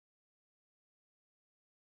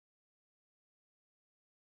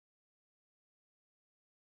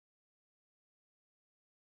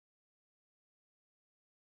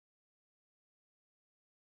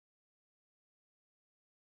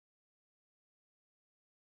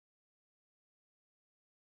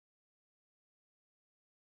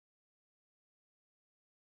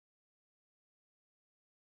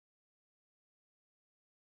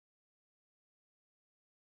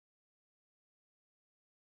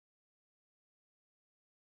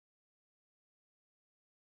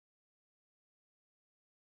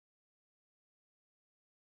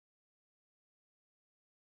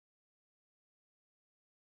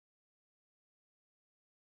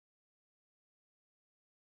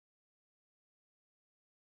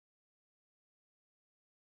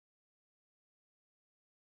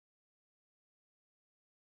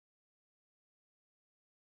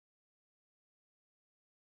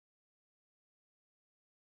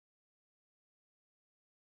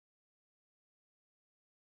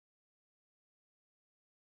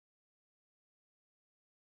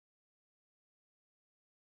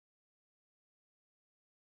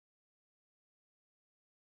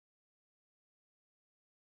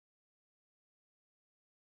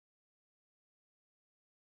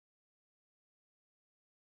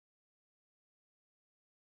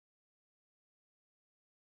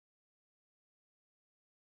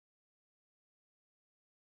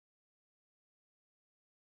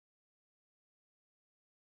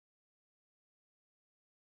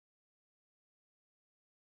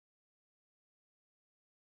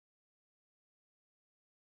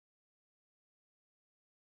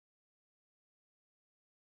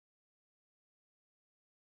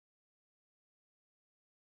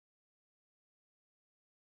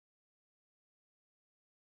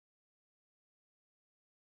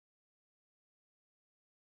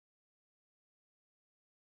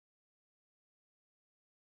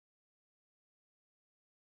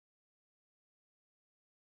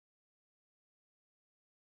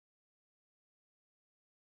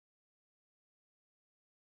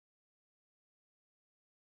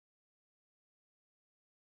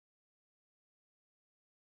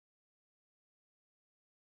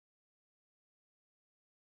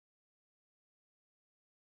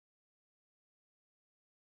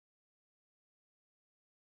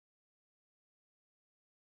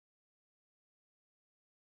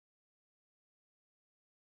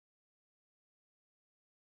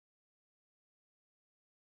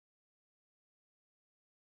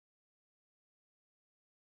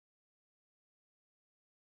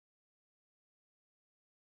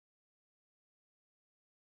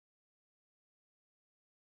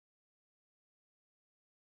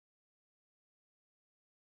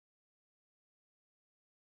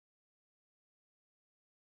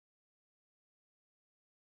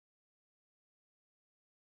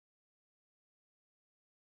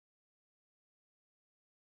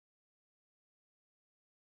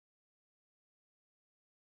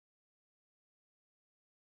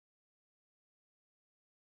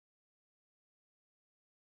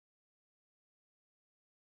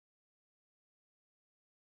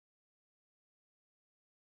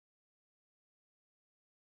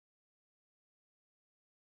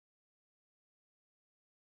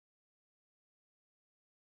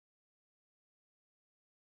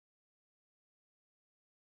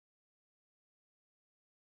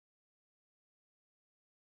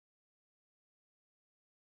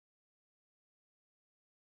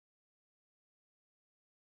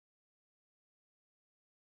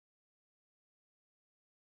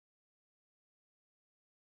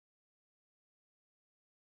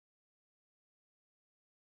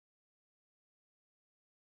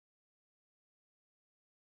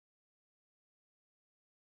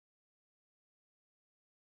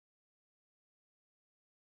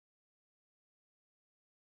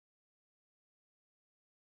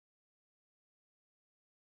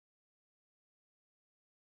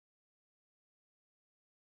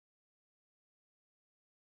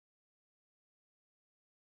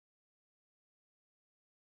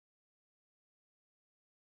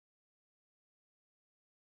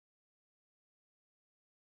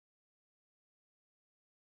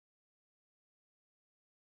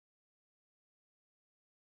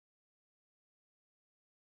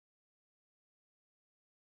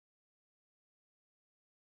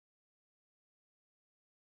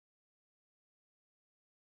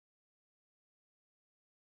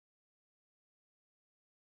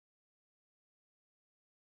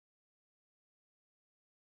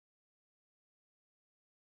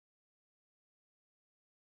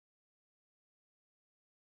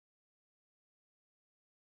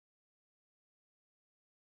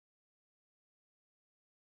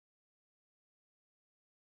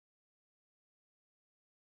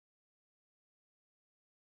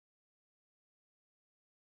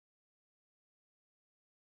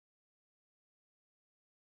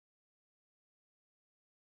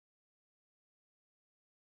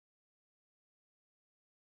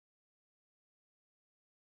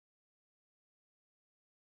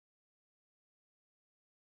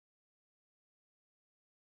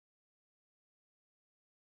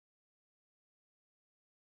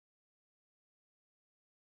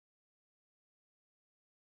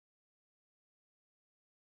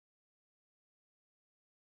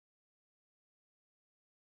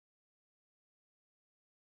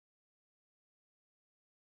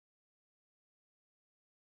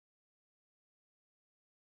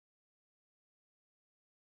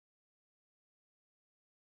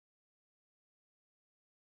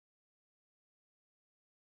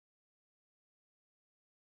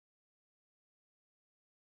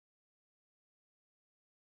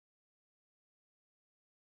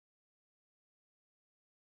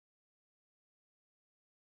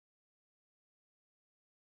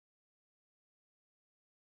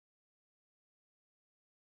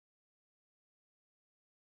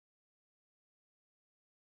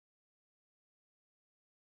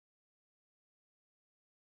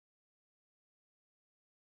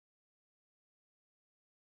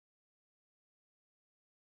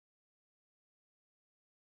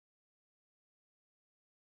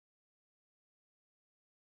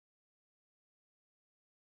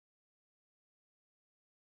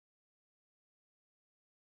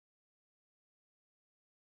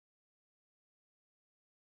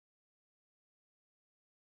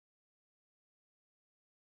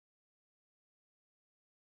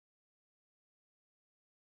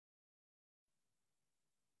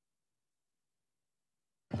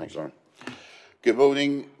Thanks, Lauren. Good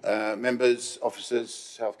morning, members,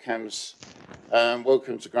 officers, health cams.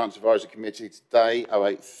 Welcome to Grants Advisory Committee today,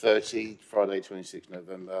 08:30, Friday, 26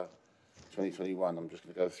 November 2021. I'm just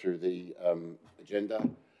going to go through the agenda.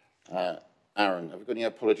 Aaron, have we got any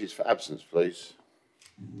apologies for absence, please?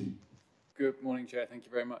 Good morning, Chair. Thank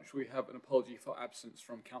you very much. We have an apology for absence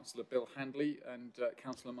from Councillor Bill Handley, and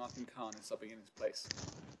Councillor Martin Khan is subbing in his place.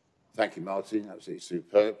 Thank you, Martin. Absolutely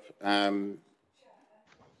superb.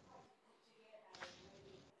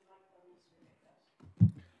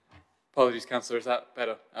 Apologies, Councillor. Is that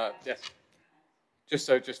better? Yes.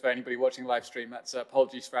 Just for anybody watching the live stream, that's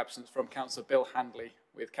apologies for absence from Councillor Bill Handley,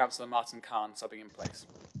 with Councillor Martin Khan subbing in place.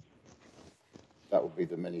 That will be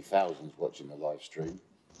the many thousands watching the live stream.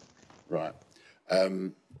 Right.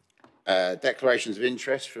 Declarations of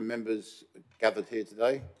interest from members gathered here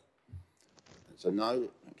today. So no,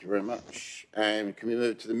 thank you very much. And can we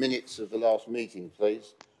move to the minutes of the last meeting,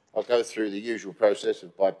 please? I'll go through the usual process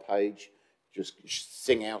of by page. Just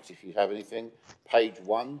sing out if you have anything. Page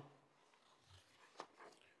 1,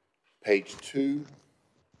 page 2,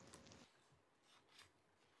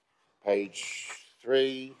 page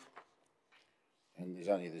 3, and there's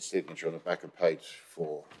only the signature on the back of page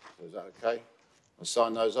 4. So is that okay? I'll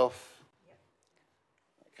sign those off.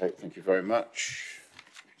 Yep. Okay, thank you very much.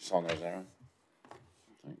 Sign those, Aaron.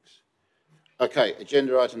 Thanks. Okay,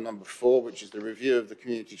 agenda item number 4, which is the review of the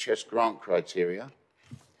community chest grant criteria.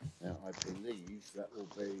 Now, I believe that will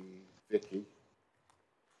be Vicky.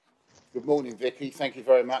 Good morning, Vicky. Thank you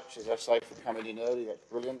very much, as I say, for coming in early. That's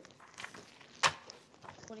brilliant.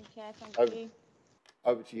 Good morning, Chair. Thank you.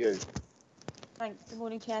 Over to you. Thanks. Good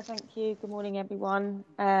morning, Chair. Thank you. Good morning, everyone.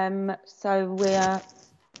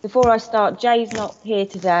 Before I start, Jay's not here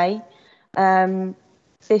today.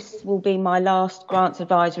 This will be my last Grants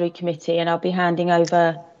Advisory Committee, and I'll be handing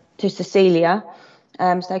over to Cecilia.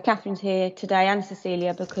 So Catherine's here today and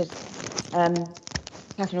Cecilia because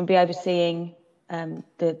Catherine will be overseeing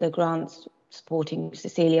the grants, supporting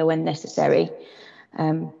Cecilia when necessary.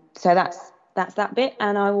 So that's that bit,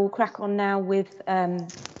 and I will crack on now with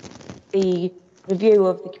the review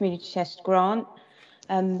of the community chest grant.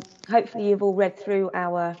 Hopefully you've all read through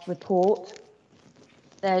our report.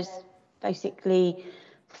 There's basically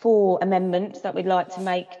 4 amendments that we'd like to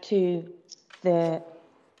make to the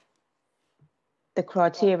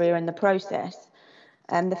criteria and the process.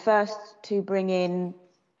 The first to bring in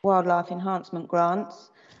wildlife enhancement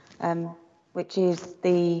grants, which is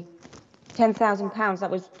the £10,000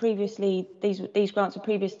 that was previously, these grants were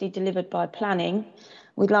previously delivered by planning.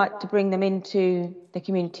 We'd like to bring them into the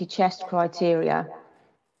community chest criteria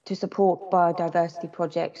to support biodiversity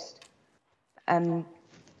projects.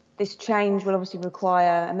 This change will obviously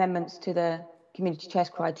require amendments to the community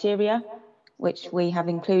chest criteria, which we have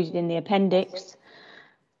included in the appendix.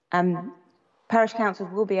 Parish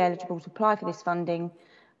councils will be eligible to apply for this funding,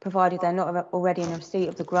 provided they're not already in receipt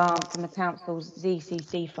of the grant from the council's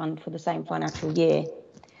ZCC fund for the same financial year.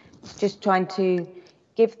 It's just trying to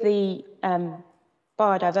give the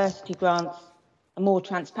biodiversity grants a more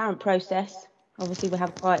transparent process. Obviously, we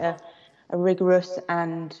have quite a rigorous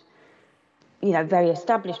and very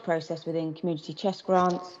established process within community chest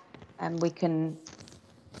grants, and we can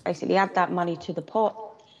basically add that money to the pot,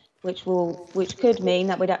 which could mean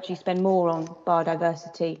that we'd actually spend more on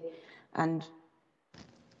biodiversity and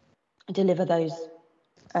deliver those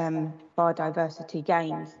biodiversity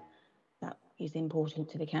gains. That is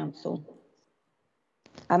important to the council.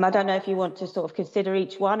 I don't know if you want to sort of consider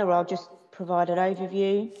each one, or I'll just provide an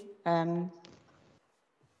overview.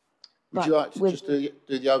 Would you like to just do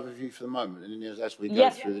the overview for the moment, and then as we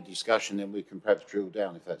go through the discussion, then we can perhaps drill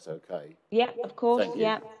down, if that's okay? Yeah, of course.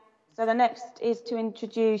 Yeah. So the next is to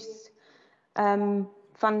introduce the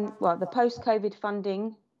post-COVID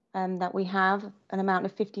funding that we have, an amount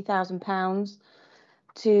of £50,000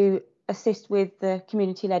 to assist with the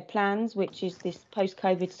community-led plans, which is this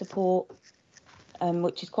post-COVID support,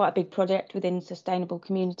 which is quite a big project within sustainable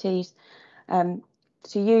communities. To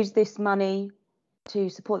use this money to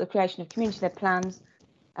support the creation of community-led plans,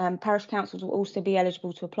 parish councils will also be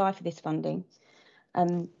eligible to apply for this funding.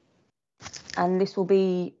 And this will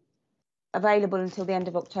be available until the end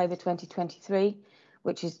of October 2023,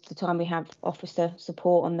 which is the time we have officer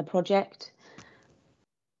support on the project.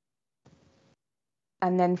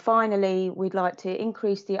 And then finally, we'd like to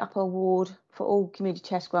increase the upper award for all community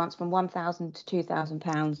chest grants from £1,000 to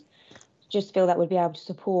 £2,000. Just feel that we'd be able to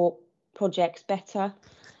support projects better.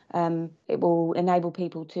 It will enable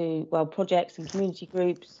people to, projects and community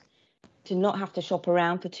groups, to not have to shop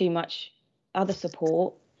around for too much other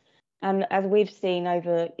support. And as we've seen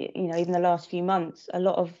over, even the last few months, a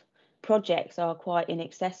lot of projects are quite in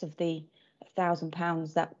excess of the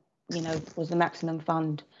 £1,000 that, you know, was the maximum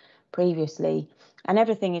fund previously. And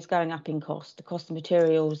everything is going up in cost. The cost of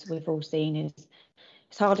materials we've all seen is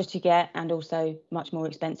it's harder to get and also much more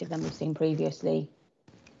expensive than we've seen previously.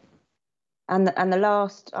 And the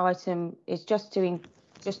last item is just to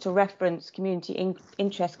reference community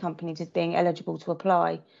interest companies as being eligible to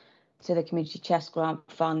apply to the Community Chest Grant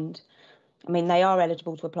Fund. I mean, they are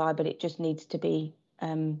eligible to apply, but it just needs to be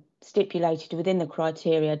stipulated within the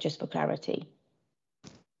criteria, just for clarity.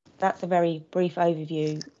 That's a very brief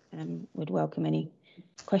overview. Would welcome any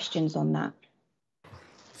questions on that.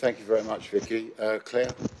 Thank you very much, Vicky.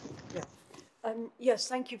 Claire? Yeah. Yes,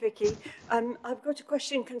 thank you, Vicky. I've got a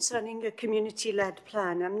question concerning a community-led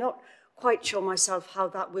plan. I'm not quite sure myself how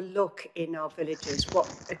that will look in our villages, what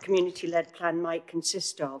a community-led plan might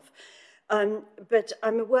consist of. But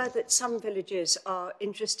I'm aware that some villages are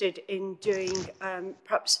interested in doing,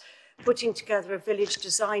 perhaps putting together a village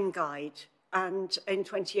design guide. And in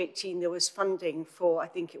 2018, there was funding for, I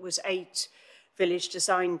think it was 8 village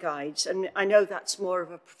design guides. And I know that's more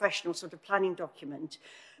of a professional sort of planning document.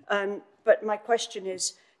 But my question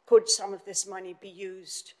is, could some of this money be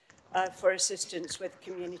used for assistance with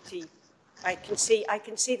community? I can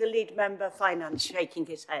see the lead member finance shaking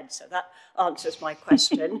his head, so that answers my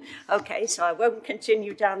question. Okay, so I won't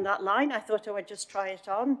continue down that line. I thought I would just try it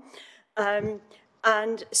on.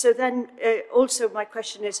 And so then also my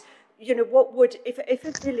question is, you know, what would, if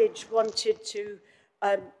a village wanted to,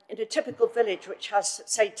 in a typical village which has,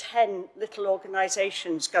 say, 10 little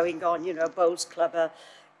organisations going on, you know, a bowls club, a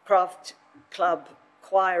craft club,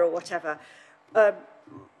 choir or whatever,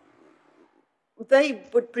 they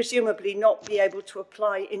would presumably not be able to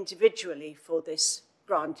apply individually for this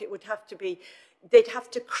grant. It would have to be, they'd have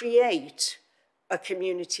to create a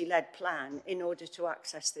community-led plan in order to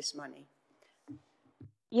access this money.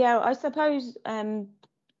 Yeah, I suppose,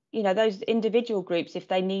 you know, those individual groups, if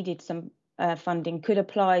they needed some funding, could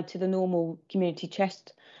apply to the normal community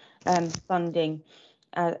chest funding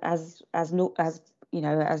as you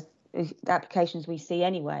know, as applications we see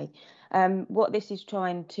anyway. What this is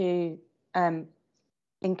trying to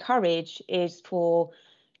encourage is for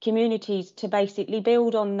communities to basically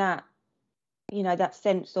build on that, you know, that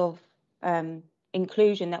sense of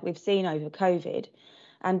inclusion that we've seen over COVID,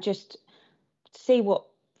 and just see what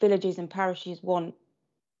villages and parishes want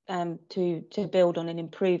to build on and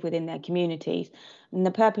improve within their communities. And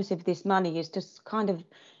the purpose of this money is to kind of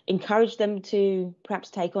encourage them to perhaps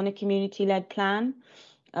take on a community-led plan,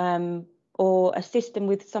 or assist them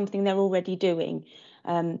with something they're already doing.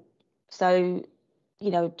 So,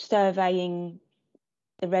 you know, surveying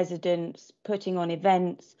the residents, putting on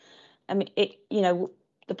events. I mean, you know,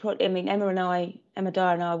 Emma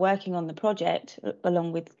Dyer and I are working on the project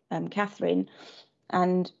along with Catherine,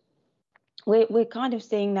 and we're kind of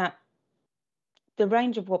seeing that the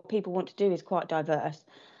range of what people want to do is quite diverse,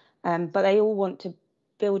 but they all want to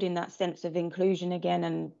build in that sense of inclusion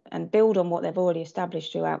again, and build on what they've already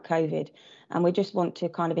established throughout COVID. And we just want to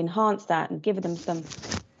kind of enhance that and give them some,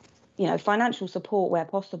 you know, financial support where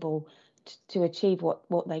possible to achieve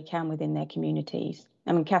what they can within their communities.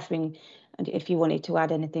 I mean, Catherine, if you wanted to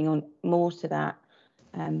add anything on more to that,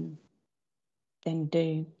 then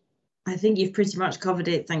do. I think you've pretty much covered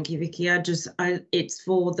it. Thank you, Vicky. It's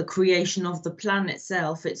for the creation of the plan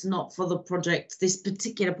itself. It's not for the project. This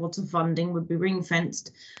particular pot of funding would be ring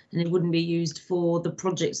fenced, and it wouldn't be used for the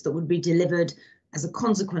projects that would be delivered as a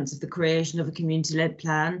consequence of the creation of a community-led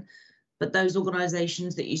plan. But those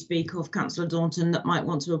organisations that you speak of, Councillor Daunton, that might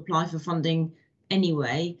want to apply for funding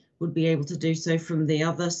anyway, would be able to do so from the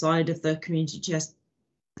other side of the Community Chest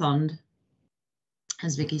Fund,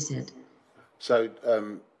 as Vicky said. So,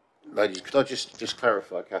 ladies, could I just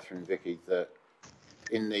clarify, Catherine and Vicky, that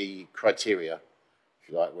in the criteria, if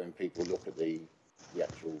you like, when people look at the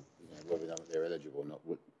actual, you know, whether or not they're eligible or not,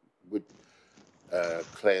 would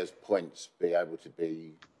Claire's points be able to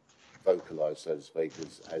be vocalised, so to speak,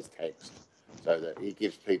 as text, so that it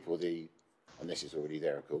gives people the, and this is already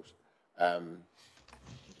there, of course,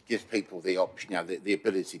 gives people the option, you know, the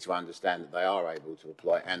ability to understand that they are able to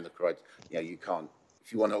apply, and the criteria, you know, you can't,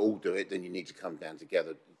 if you want to all do it, then you need to come down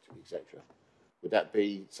together, etc. Would that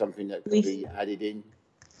be something that could be added in?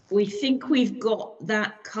 We think we've got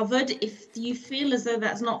that covered. If you feel as though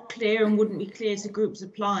that's not clear and wouldn't be clear to groups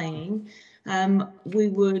applying, we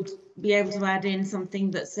would be able to add in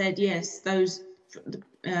something that said, yes, those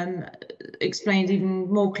explained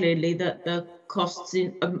even more clearly that the costs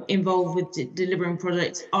involved with delivering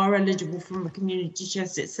projects are eligible from the community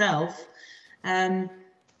chest itself.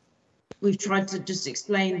 We've tried to just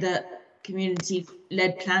explain that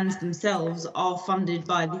community-led plans themselves are funded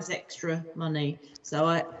by this extra money. So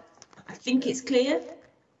I think it's clear.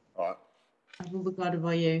 All right. I will be guided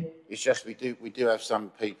by you. It's just we do have some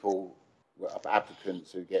people,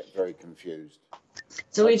 applicants, who get very confused.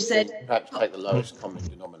 So we've said perhaps take the lowest common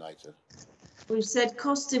denominator. We've said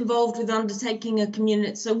costs involved with undertaking a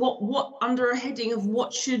community. So what under a heading of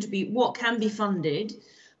what can be funded,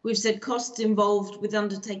 we've said costs involved with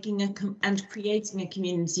undertaking and creating a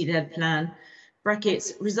community-led plan.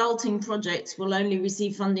 Brackets, resulting projects will only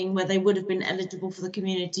receive funding where they would have been eligible for the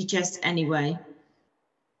community chest anyway.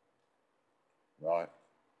 Right.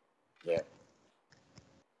 Yeah.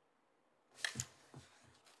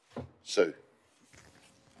 Sue.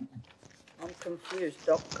 I'm confused,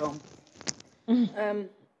 .com.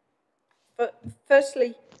 But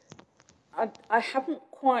firstly, I haven't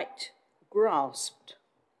quite grasped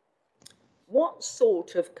what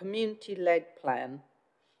sort of community-led plan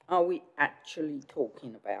are we actually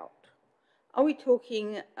talking about? Are we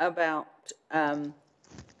talking about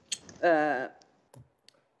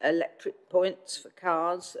electric points for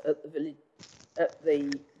cars at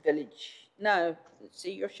the village? No,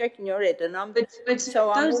 see, you're shaking your head, and I'm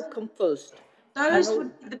all confused. Those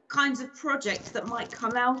would be the kinds of projects that might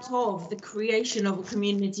come out of the creation of a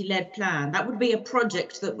community-led plan. That would be a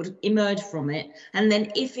project that would emerge from it. And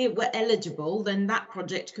then if it were eligible, then that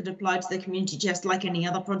project could apply to the community chest like any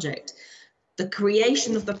other project. The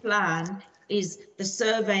creation of the plan is the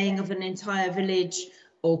surveying of an entire village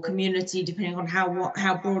or community, depending on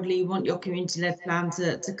how broadly you want your community-led plan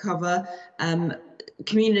to cover,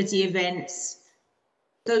 community events,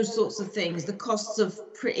 those sorts of things. The costs of,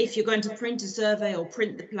 if you're going to print a survey or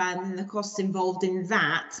print the plan, then the costs involved in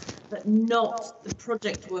that, but not the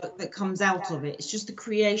project work that comes out of it. It's just the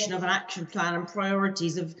creation of an action plan and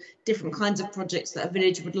priorities of different kinds of projects that a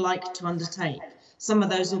village would like to undertake. Some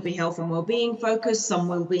of those will be health and well-being focused, some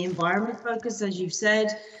will be environment focused, as you've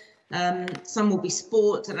said, some will be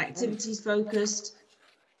sport and activities focused.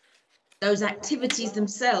 Those activities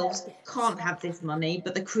themselves can't have this money,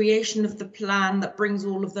 but the creation of the plan that brings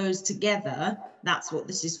all of those together, that's what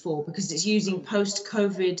this is for, because it's using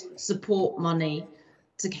post-COVID support money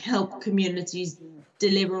to help communities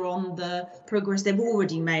deliver on the progress they've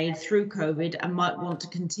already made through COVID and might want to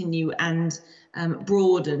continue and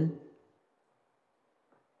broaden.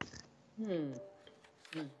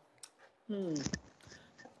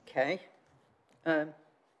 Okay. I'm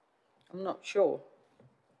not sure,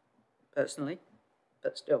 personally,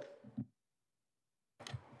 but still.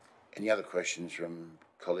 Any other questions from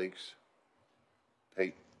colleagues?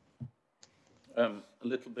 Pete? A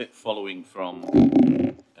little bit following from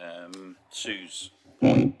Sue's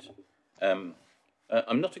point. I'm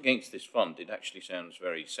not against this fund. It actually sounds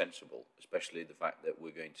very sensible, especially the fact that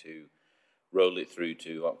we're going to roll it through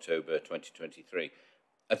to October 2023.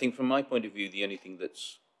 I think from my point of view, the only thing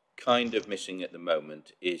that's kind of missing at the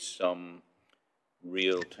moment is some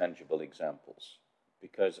real tangible examples,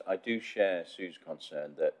 because I do share Sue's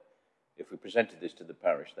concern that if we presented this to the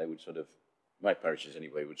parish, they would sort of, my parishes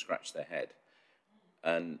anyway, would scratch their head.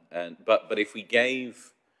 But if we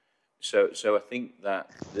gave, so I think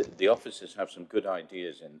that the officers have some good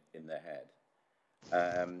ideas in their head,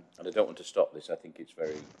 and I don't want to stop this. I think it's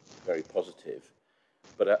very, very positive,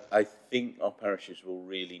 but I think our parishes will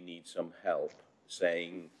really need some help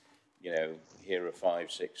saying, you know, here are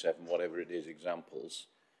 5, 6, 7, whatever it is, examples,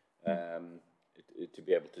 to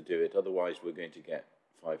be able to do it. Otherwise, we're going to get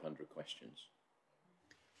 500 questions.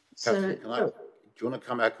 Catherine, do you want to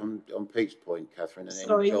come back on Pete's point, Catherine? And then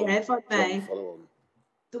Sorry, John, yeah, if I may. John, follow on.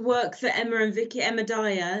 The work that Emma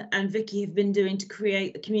Dyer and Vicky have been doing to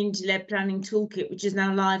create the community-led planning toolkit, which is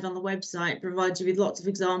now live on the website, provides you with lots of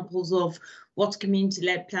examples of what a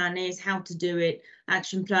community-led plan is, how to do it,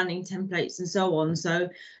 action planning templates, and so on. So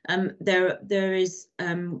there is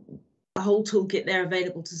a whole toolkit there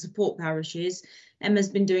available to support parishes. Emma's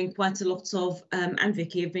been doing quite a lot of, and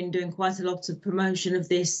Vicky have been doing quite a lot of promotion of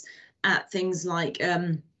this at things like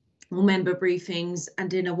member briefings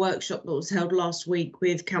and in a workshop that was held last week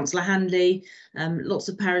with Councillor Handley. Lots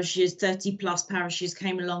of parishes, 30+ parishes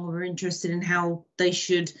came along and were interested in how they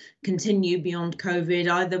should continue beyond COVID,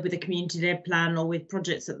 either with a community-led plan or with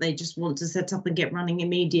projects that they just want to set up and get running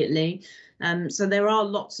immediately. So there are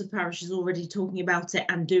lots of parishes already talking about it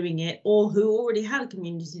and doing it, or who already had a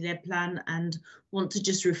community-led plan and want to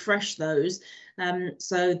just refresh those.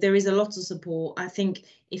 So there is a lot of support. I think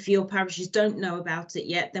if your parishes don't know about it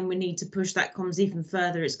yet, then we need to push that comms even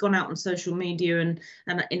further. It's gone out on social media and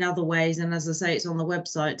in other ways, and as I say, it's on the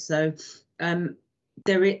website. So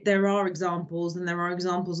there are examples, and there are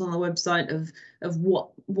examples on the website of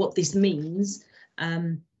what this means.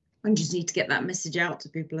 I just need to get that message out to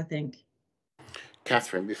people, I think.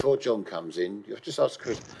 Catherine, before John comes in, you have just asked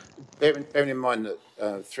Chris, bearing in mind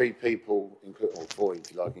that 3 people, or 4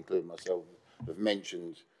 if you like, including myself, have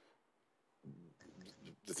mentioned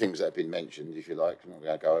the things that have been mentioned, if you like. I'm not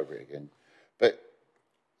going to go over it again. But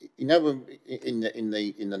you know, when in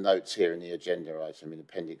the notes here in the agenda item in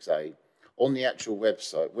Appendix A, on the actual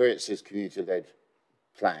website where it says community-led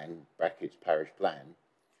plan (brackets parish plan),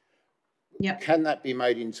 Yep. Can that be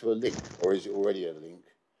made into a link, or is it already a link?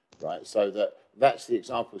 Right, so that's the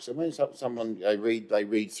example. So when someone they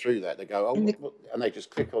read through that, they go, oh, and they just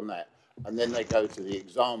click on that, and then they go to the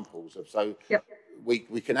examples of. So yep. we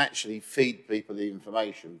can actually feed people the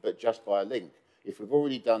information, but just by a link. If we've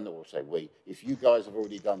already done, or say if you guys have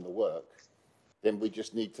already done the work, then we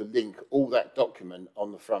just need to link all that document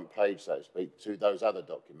on the front page, so to speak, to those other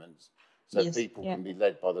documents, so people can be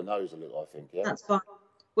led by the nose a little. I think. Yeah. That's fine.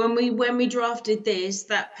 When we drafted this,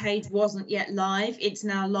 that page wasn't yet live. It's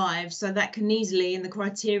now live, so that can easily, in the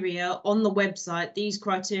criteria on the website, these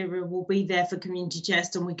criteria will be there for Community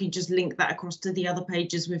Chest, and we can just link that across to the other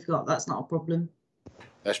pages we've got. That's not a problem.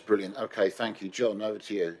 That's brilliant. Okay, thank you, John. Over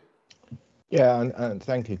to you. Yeah, and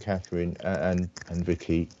thank you, Catherine and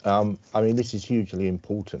Vicky. I mean, this is hugely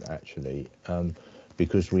important, actually,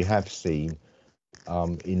 because we have seen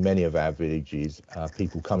in many of our villages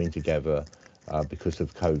people coming together because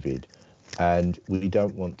of COVID, and we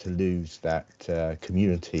don't want to lose that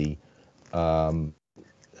community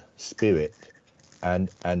spirit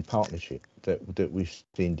and partnership that we've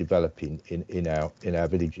seen developing in our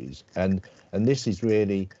villages, and this is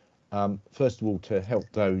really first of all to help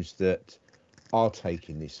those that are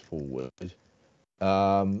taking this forward,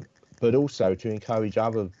 but also to encourage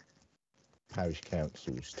other parish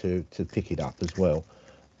councils to pick it up as well.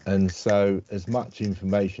 And so as much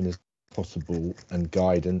information as possible and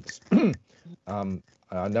guidance.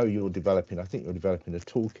 I know you're developing, I think you're developing a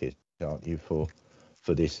toolkit, aren't you, for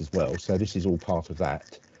this as well. So this is all part of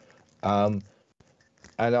that. And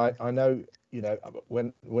I know, you know,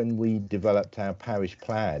 when we developed our parish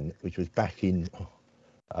plan, which was back in,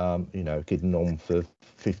 you know, getting on for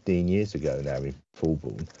 15 years ago now in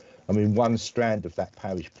Fulbourn, I mean, one strand of that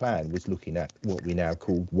parish plan was looking at what we now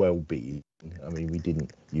call well-being. I mean, we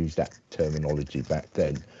didn't use that terminology back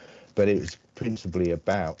then, but it was principally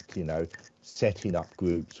about, you know, setting up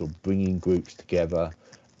groups or bringing groups together.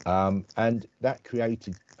 And that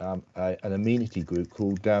created an amenity group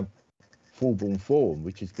called Fulbourn Forum,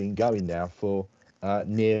 which has been going now for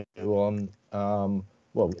near on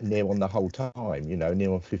the whole time, you know,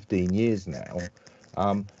 near on 15 years now.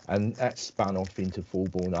 And that spun off into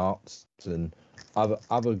Fulbourn Arts and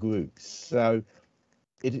other groups. So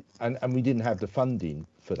and we didn't have the funding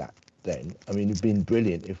for that then. I mean, it'd been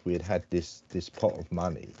brilliant if we had had this pot of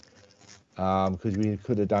money, because we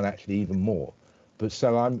could have done actually even more. But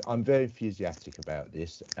so I'm very enthusiastic about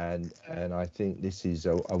this, and I think this is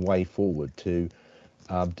a way forward to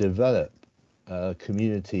develop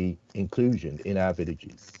community inclusion in our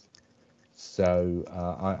villages. So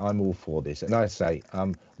I'm all for this, and I say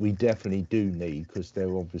we definitely do need, because there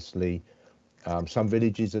are obviously some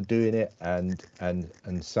villages are doing it, and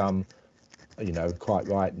some, you know, quite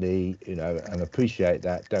rightly, you know, and appreciate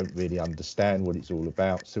that, don't really understand what it's all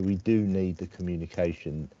about. So we do need the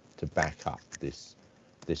communication to back up this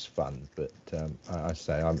fund. But I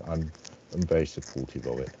say I'm very supportive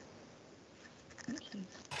of it. Thank you.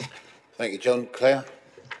 Thank you, John. Claire,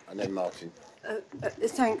 and then Martin.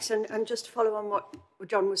 Thanks, and just to follow on what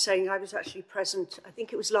John was saying, I was actually present, I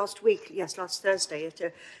think it was last Thursday, at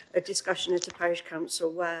a discussion at a parish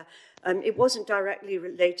council where it wasn't directly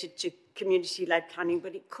related to community-led planning,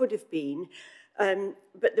 but it could have been.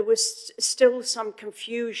 But there was still some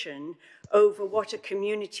confusion over what a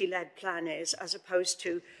community-led plan is, as opposed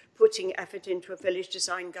to putting effort into a village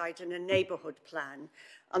design guide and a neighbourhood plan.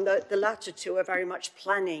 And the latter two are very much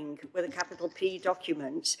planning with a capital P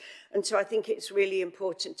documents. And so I think it's really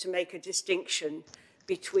important to make a distinction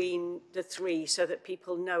between the three so that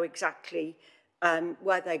people know exactly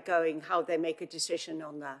where they're going, how they make a decision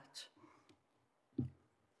on that.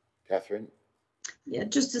 Catherine? Yeah,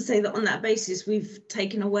 just to say that on that basis, we've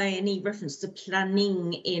taken away any reference to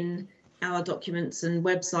planning in our documents and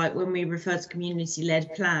website when we refer to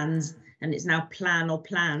community-led plans, and it's now plan or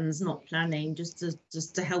plans, not planning, just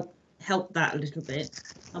to help that a little bit.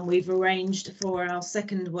 And we've arranged for our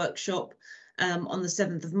second workshop on the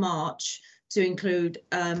 7th of March to include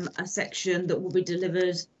a section that will be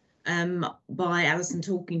delivered by Alison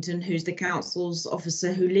Talkington, who's the council's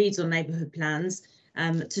officer who leads on neighbourhood plans,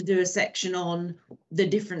 to do a section on the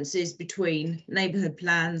differences between neighbourhood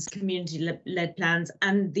plans, community-led plans,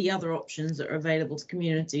 and the other options that are available to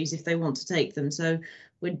communities if they want to take them. So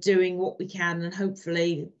we're doing what we can, and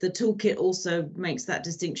hopefully the toolkit also makes that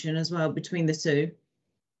distinction as well between the two.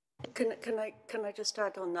 Can I just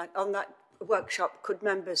add on that workshop? Could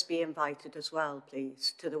members be invited as well,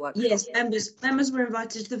 please, to the workshop? Yes, members were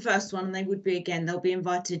invited to the first one, and they would be again. They'll be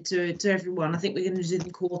invited to everyone. I think we're going to do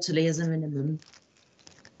them quarterly as a minimum.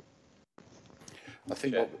 I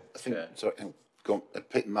think. Sorry, go on.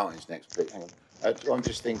 Pete Martin's next. Pete, hang on. I'm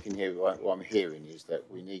just thinking here. What I'm hearing is that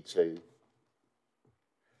we need to,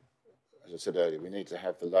 as I said earlier, we need to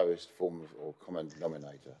have the lowest form of or common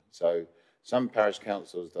denominator. So some parish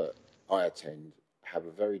councils that I attend have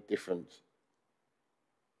a very different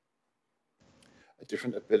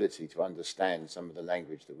ability to understand some of the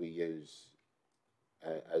language that we use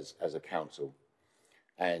as a council,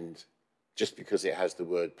 and just because it has the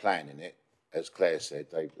word plan in it, as Claire said,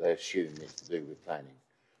 they assume it's to do with planning,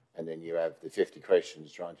 and then you have the 50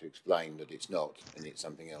 questions trying to explain that it's not and it's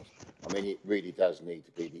something else. I mean, it really does need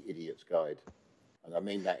to be the idiot's guide, and I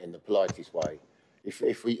mean that in the politest way.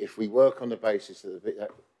 If we work on the basis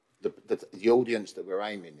that the audience that we're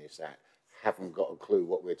aiming this at haven't got a clue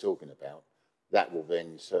what we're talking about, that will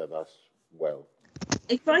then serve us well.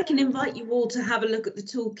 If I can invite you all to have a look at the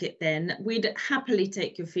toolkit, then we'd happily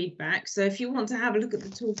take your feedback. So if you want to have a look at the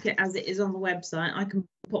toolkit as it is on the website, I can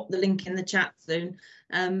pop the link in the chat soon.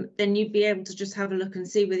 Then you'd be able to just have a look and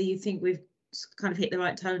see whether you think we've kind of hit the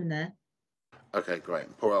right tone there. Okay,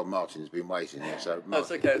 great. Poor old Martin has been waiting here. So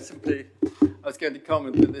that's okay. Simply, I was going to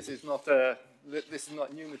comment that this is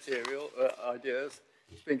not new material ideas.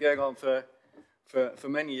 It's been going on for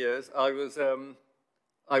many years.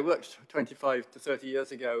 I worked 25 to 30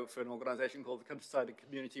 years ago for an organisation called the Countryside and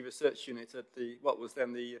Community Research Unit at what was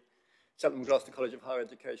then the Cheltenham Gloucester College of Higher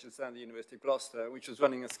Education, and the University of Gloucester, which was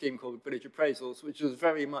running a scheme called Village Appraisals, which was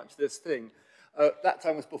very much this thing. That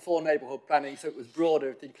time was before neighbourhood planning, so it was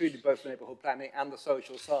broader. It included both neighbourhood planning and the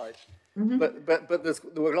social side. Mm-hmm. But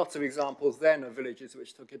there were lots of examples then of villages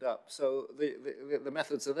which took it up. So the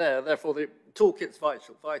methods are there. Therefore, the toolkit's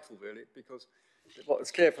vital really, because what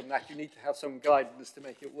was clear from that, you need to have some guidance to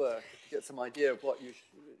make it work, to get some idea of what you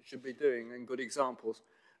should be doing and good examples.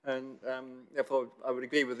 And therefore, I would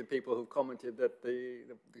agree with the people who've commented that the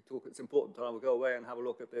toolkit's important. And I will go away and have a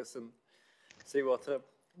look at this and see what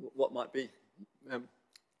might be,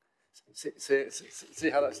 see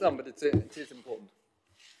how that's done. But it is important.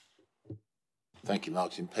 Thank you,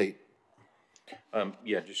 Martin. Pete.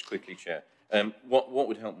 Yeah, just quickly, Chair. What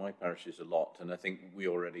would help my parishes a lot, and I think we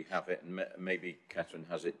already have it, and maybe Catherine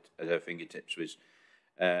has it at her fingertips, was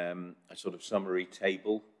a sort of summary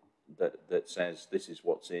table that says this is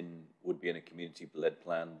what's would be in a community-led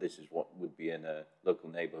plan, this is what would be in a local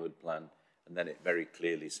neighbourhood plan, and then it very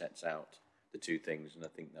clearly sets out the two things, and I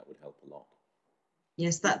think that would help a lot.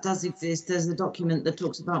 Yes, that does exist. There's a document that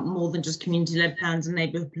talks about more than just community-led plans and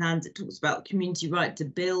neighbourhood plans. It talks about community right to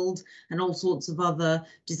build and all sorts of other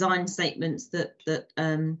design statements that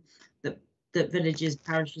villages,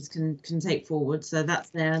 parishes can take forward. So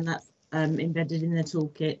that's there, and that's embedded in the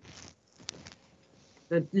toolkit.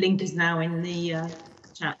 The link is now in the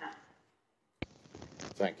chat.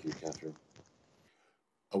 Thank you, Catherine.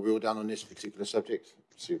 Are we all done on this particular subject?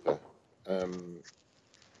 Super. I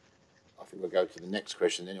think we'll go to the next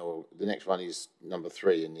question then, or the next one is number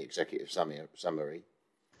 3 in the executive summary.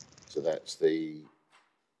 So that's the,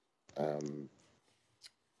 no,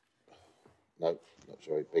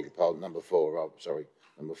 sorry, beg your pardon, number 4, sorry,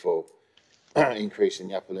 number 4, increasing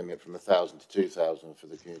the upper limit from 1,000 to 2,000 for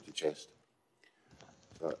the community chest.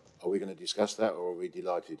 So are we going to discuss that, or are we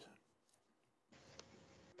delighted?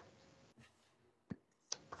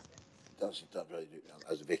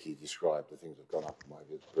 As Vicky described, the things have gone up.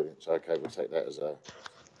 It's brilliant. So, okay, we'll take that as a.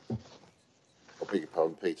 I beg your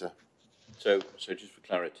pardon, Peter. So just for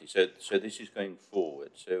clarity, so this is going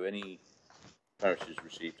forward. So any parishes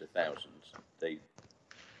received 1,000, they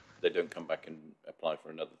don't come back and apply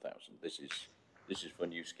for another 1,000. This is for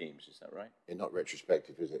new schemes. Is that right? It's not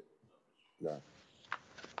retrospective, is it? No.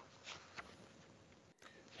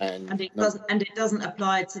 And it doesn't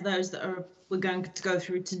apply to those that we're going to go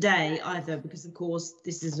through today either, because of course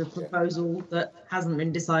this is a proposal that hasn't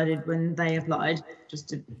been decided when they applied. Just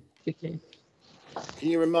to be clear. Can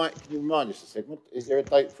you remind us a second? Is there a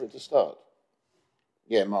date for it to start?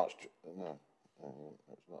 Yeah, March. No,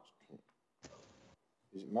 it's March.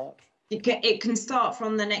 Is it March? It can start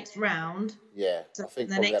from the next round. Yeah, so I think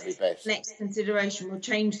probably that'd be best. Next consideration will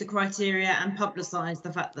change the criteria and publicise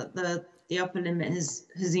the fact that the upper limit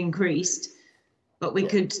has increased. but we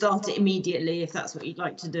could start it immediately if that's what you'd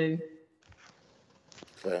like to do.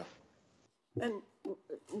 Claire? And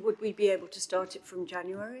would we be able to start it from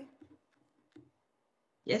January?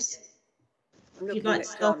 Yes. I'm You'd looking like at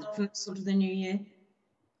to start John. it from sort of the new year?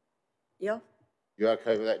 Yeah. You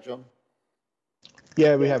okay with that, John?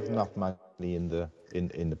 Yeah, we have enough money in the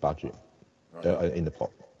budget, Right. in the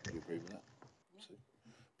pot. You agree with that?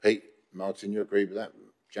 Pete, Martin, you agree with that?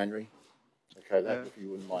 January? Okay, that if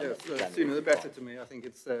you wouldn't mind. Yes, that for January, sooner the better fine. to me. I think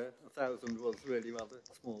it's 1,000 was really rather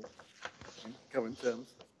small in current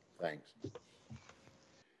terms. Thanks.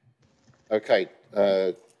 Okay,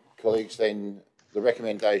 colleagues, then the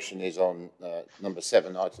recommendation is on number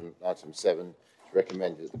 7, item 7. It's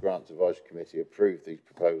recommended that the Grants Advisory Committee approve these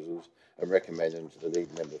proposals and recommend them to the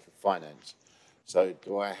lead member for finance. So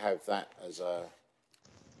do I have that as a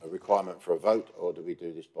requirement for a vote, or do we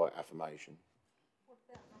do this by affirmation?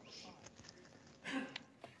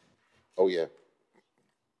 Oh, yeah.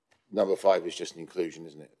 Number 5 is just an inclusion,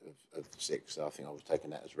 isn't it, of 6. So I think I was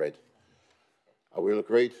taking that as read. Are we all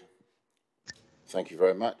agreed? Thank you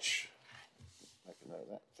very much. Make a note of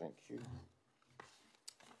that. Thank you.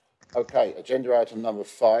 Okay, agenda item number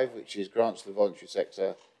 5, which is grants to the voluntary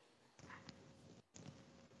sector.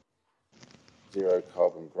 Zero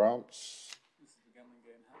carbon grants.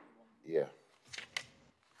 Yeah.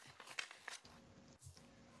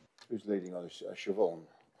 Who's leading on this? Siobhan.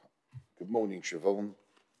 Good morning, Siobhan.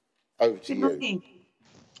 Over to you. Good morning.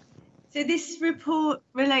 So this report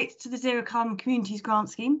relates to the Zero Carbon Communities Grant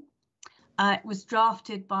Scheme. It was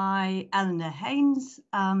drafted by Eleanor Haynes,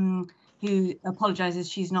 who apologises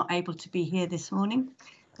she's not able to be here this morning,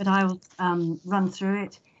 but I will run through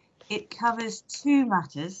it. It covers 2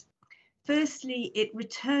 matters. Firstly, it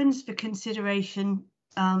returns for consideration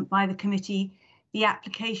by the committee the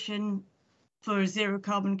application for zero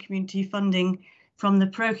carbon community funding from the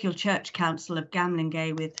Parochial Church Council of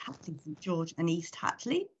Gamlingay with Hatley St George and East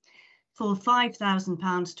Hatley for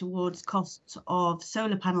 £5,000 towards costs of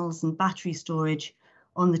solar panels and battery storage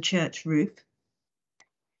on the church roof.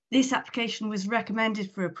 This application was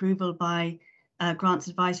recommended for approval by Grants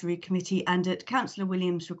Advisory Committee and at Councillor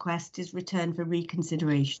Williams' request is returned for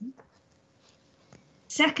reconsideration.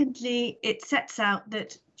 Secondly, it sets out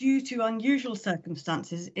that due to unusual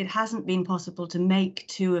circumstances, it hasn't been possible to make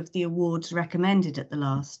 2 of the awards recommended at the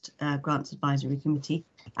last Grants Advisory Committee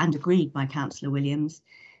and agreed by Councillor Williams,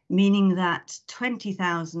 meaning that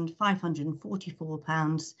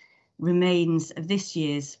 £20,544 remains of this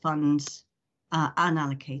year's funds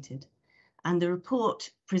unallocated. And the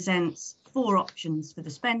report presents 4 options for the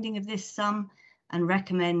spending of this sum and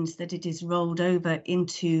recommends that it is rolled over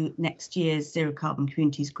into next year's Zero Carbon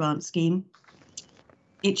Communities Grant Scheme.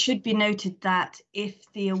 It should be noted that if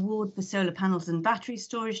the award for solar panels and battery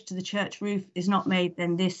storage to the church roof is not made,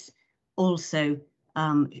 then this also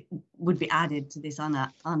would be added to this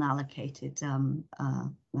unallocated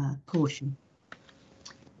portion.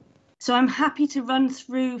 So I'm happy to run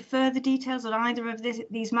through further details on either of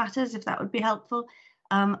these matters, if that would be helpful.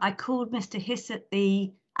 I called Mr. Hissett,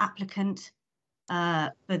 the applicant,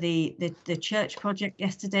 for the church project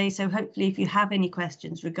yesterday. So hopefully if you have any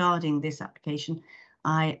questions regarding this application,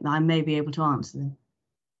 I may be able to answer them.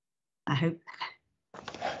 I hope.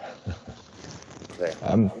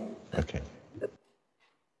 Okay.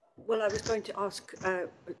 Well, I was going to ask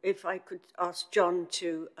if I could ask John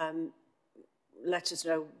to let us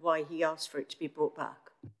know why he asked for it to be brought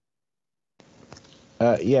back.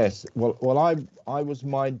 Yes. Well, I was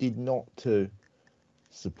minded not to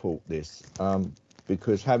support this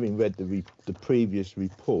because having read the previous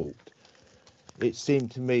report, it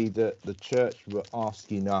seemed to me that the church were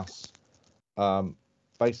asking us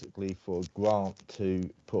basically for a grant to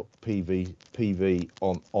put PV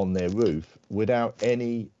on their roof without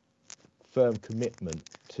any firm commitment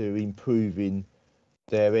to improving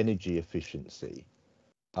their energy efficiency,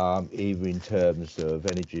 either in terms of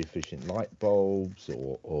energy efficient light bulbs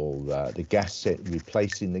or the gas set,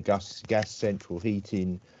 replacing the gas central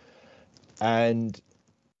heating. And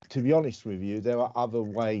to be honest with you, there are other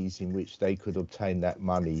ways in which they could obtain that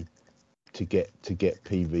money to get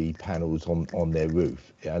PV panels on their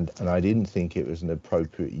roof, and I didn't think it was an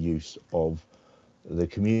appropriate use of the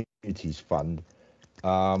communities fund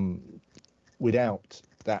without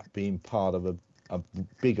that being part of a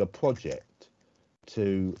bigger project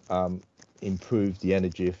to improve the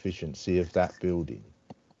energy efficiency of that building.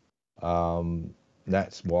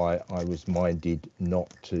 That's why I was minded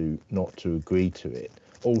not to agree to it.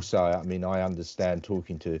 Also, I mean, I understand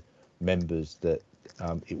talking to members that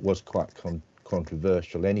it was quite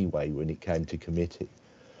controversial anyway when it came to committee,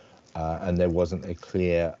 and there wasn't a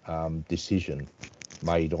clear decision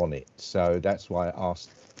made on it. So that's why I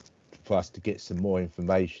asked for us to get some more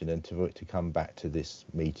information and for it to come back to this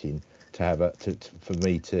meeting to have for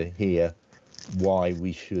me to hear why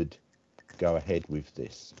we should go ahead with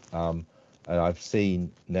this. And I've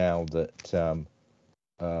seen now that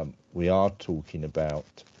we are talking about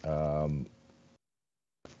I'm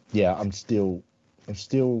still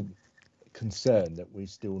concerned that we're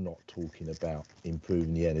still not talking about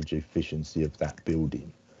improving the energy efficiency of that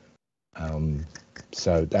building.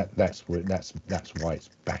 So that's why it's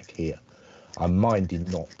back here.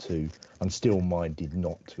 I'm still minded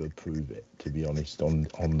not to approve it, to be honest, on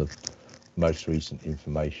the most recent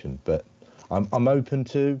information, but I'm open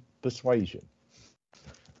to persuasion.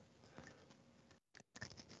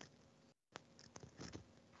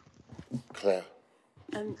 Claire.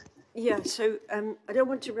 Yeah, so I don't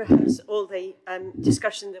want to rehearse all the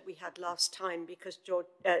discussion that we had last time, because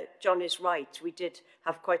John is right. We did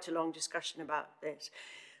have quite a long discussion about this.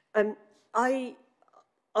 I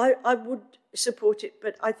would support it,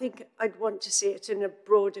 but I think I'd want to see it in a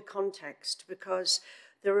broader context, because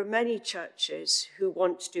there are many churches who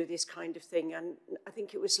want to do this kind of thing. And I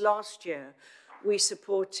think it was last year we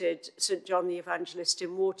supported St. John the Evangelist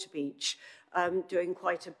in Waterbeach, doing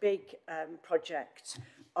quite a big project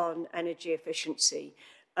on energy efficiency.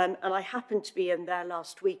 And I happened to be in there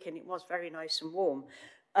last week, and it was very nice and warm.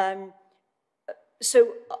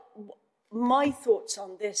 My thoughts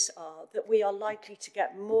on this are that we are likely to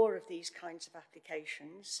get more of these kinds of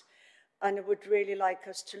applications, and I would really like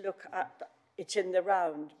us to look at it in the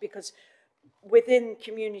round, because within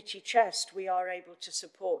Community Chest we are able to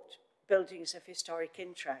support buildings of historic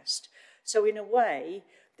interest. So in a way,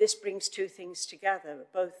 this brings two things together,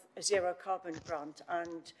 both a zero carbon grant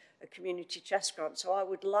and a Community Chest grant. So I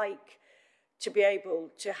would like to be able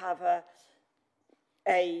to have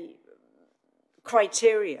a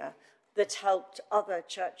criteria that helped other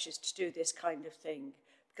churches to do this kind of thing,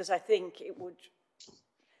 because I think it would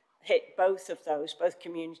hit both of those, both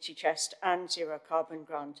Community Chest and zero carbon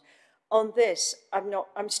grant. On this,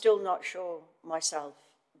 I'm still not sure myself,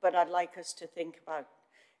 but I'd like us to think about,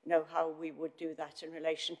 how we would do that in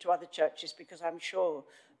relation to other churches, because I'm sure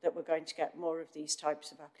that we're going to get more of these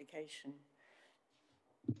types of application.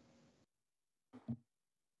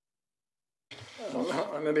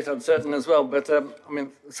 I'm a bit uncertain as well, but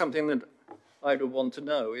something that I would want to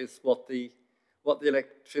know is what the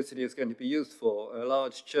electricity is going to be used for. A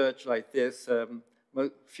large church like this will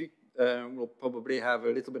probably have a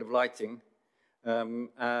little bit of lighting, and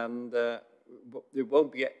it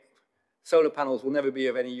won't be. Solar panels will never be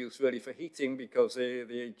of any use really for heating, because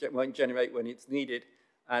they won't generate when it's needed,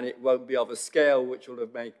 and it won't be of a scale which will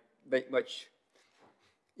make much.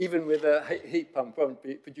 Even with a heat pump, won't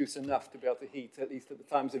produce enough to be able to heat, at least at the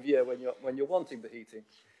times of year when you're wanting the heating.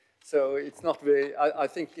 So it's not really. I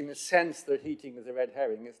think, in a sense, that heating is a red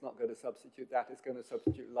herring. It's not going to substitute that. It's going to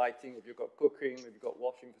substitute lighting if you've got cooking, if you've got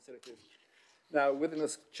washing facilities. Now, within a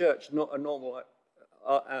church, not a normal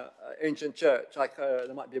ancient church, like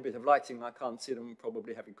there might be a bit of lighting. I can't see them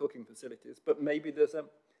probably having cooking facilities, but maybe there's a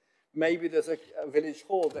village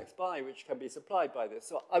hall next by which can be supplied by this.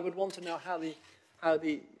 So I would want to know how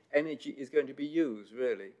the energy is going to be used,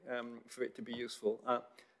 really, for it to be useful.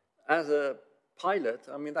 As a pilot,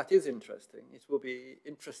 that is interesting. It will be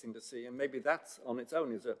interesting to see, and maybe that on its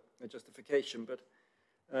own is a justification, but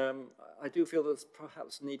I do feel there's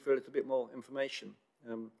perhaps need for a little bit more information,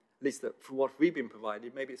 at least for what we've been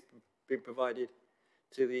provided. Maybe it's been provided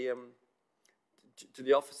to the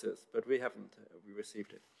officers, but we haven't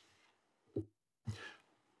received it.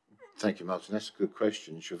 Thank you, Martin. That's a good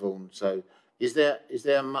question, Siobhan. So is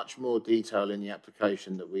there much more detail in the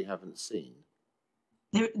application that we haven't seen?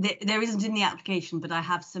 There isn't in the application, but I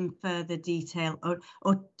have some further detail,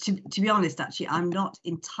 or to be honest, actually, I'm not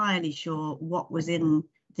entirely sure what was in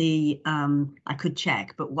the, I could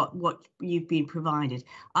check, but what you've been provided.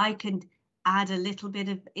 I can add a little bit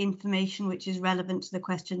of information which is relevant to the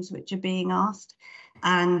questions which are being asked.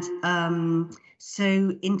 And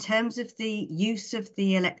so in terms of the use of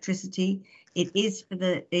the electricity, it is for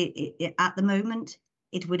at the moment,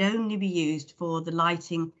 it would only be used for the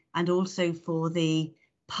lighting and also for the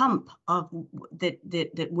pump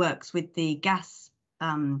that works with the gas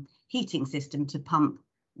heating system to pump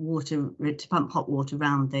hot water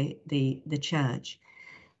around the church.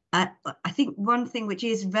 I think one thing which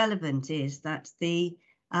is relevant is that the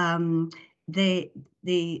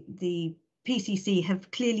PCC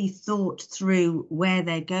have clearly thought through where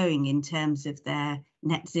they're going in terms of their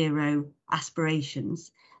net zero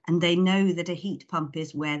aspirations, and they know that a heat pump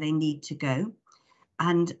is where they need to go,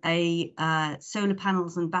 and solar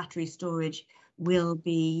panels and battery storage will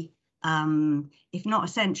be if not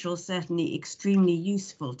essential, certainly extremely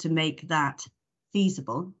useful to make that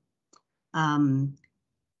feasible. And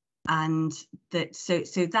that so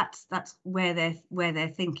that's where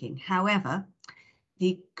they're thinking. However,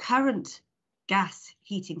 the current gas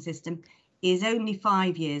heating system is only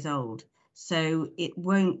 5 years old, so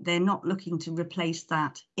they're not looking to replace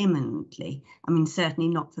that imminently. I mean, certainly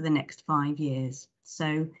not for the next 5 years.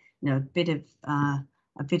 So, a bit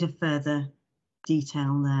of further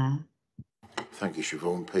detail there. Thank you,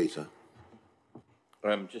 Siobhan. Peter.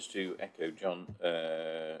 Just to echo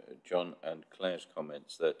John and Claire's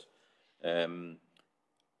comments, that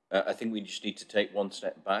I think we just need to take one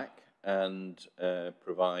step back and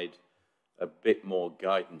provide a bit more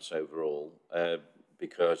guidance overall,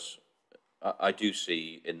 because I do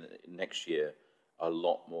see in next year a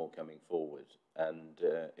lot more coming forward, and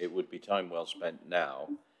it would be time well spent now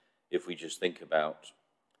if we just think about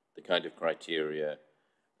the kind of criteria,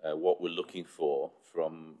 what we're looking for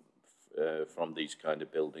from these kind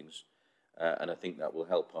of buildings, and I think that will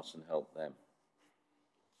help us and help them.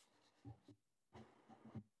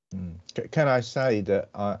 Can I say that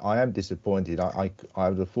I am disappointed? I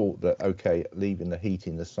would have thought that, okay, leaving the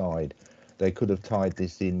heating aside, they could have tied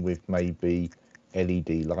this in with maybe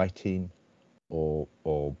LED lighting or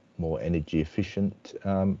more energy efficient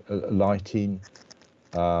lighting.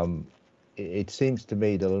 It seems to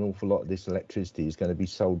me that an awful lot of this electricity is going to be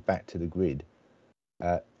sold back to the grid,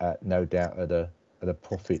 no doubt at a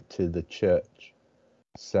profit to the church.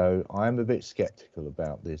 So I am a bit sceptical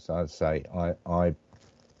about this. I'd say I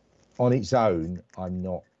on its own, I'm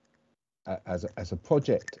not, as a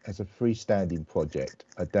project, as a freestanding project,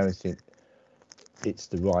 I don't think it's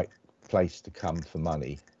the right place to come for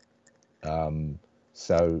money.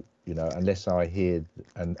 So, unless I hear,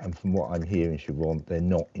 and from what I'm hearing, Siobhan, they're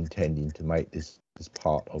not intending to make this as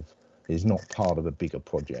it's not part of a bigger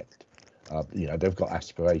project. They've got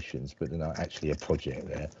aspirations, but they're not actually a project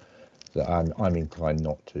there. So I'm inclined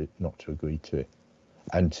not to agree to it,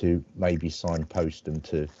 and to maybe signpost them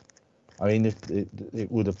to. I mean,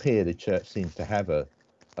 it would appear the church seems to have a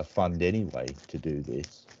fund anyway to do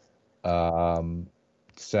this.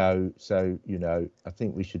 So I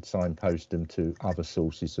think we should signpost them to other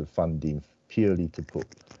sources of funding purely to put,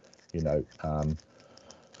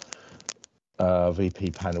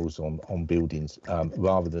 VP panels on buildings,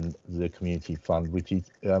 rather than the community fund, which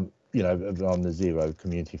is, on the Zero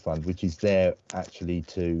Community Fund, which is there actually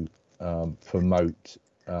to promote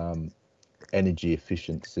energy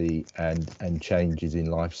efficiency and changes in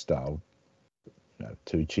lifestyle,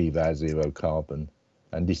 to achieve our zero carbon,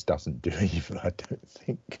 and this doesn't do either, I don't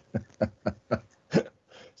think.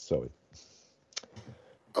 Sorry.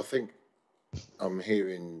 I think I'm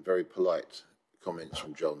hearing very polite comments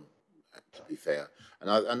from John, to be fair,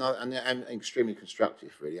 and extremely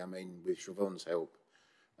constructive, really. I mean, with Siobhan's help,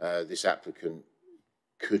 this applicant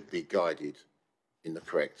could be guided in the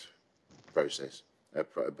correct process.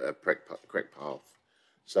 Correct path,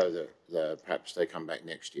 so that perhaps they come back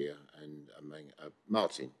next year. And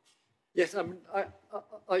Martin. Yes,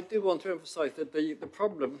 I do want to emphasise that the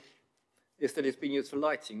problem is that it's being used for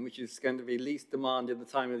lighting, which is going to be least demand in the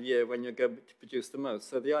time of year when you're going to produce the most.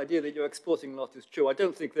 So the idea that you're exporting a lot is true. I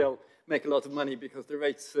don't think they'll make a lot of money because the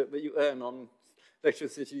rates that you earn on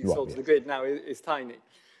electricity sold to the grid now is tiny.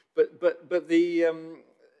 But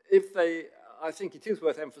if they, I think it is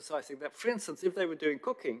worth emphasising that, for instance, if they were doing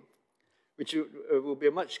cooking, which will be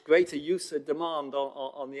a much greater use and demand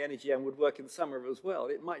on the energy and would work in the summer as well,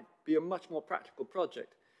 it might be a much more practical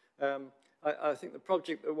project. I think the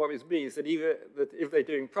project that worries me is that if they're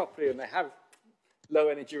doing properly and they have low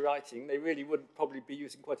energy lighting, they really would probably be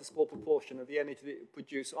using quite a small proportion of the energy they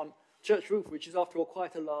produce on church roof, which is after all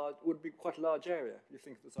would be quite a large area if you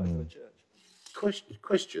think of the size of a church.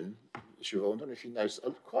 Question, Siobhan, I don't know if you know,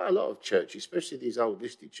 quite a lot of churches, especially these old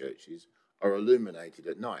listed churches, are illuminated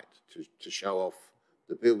at night to show off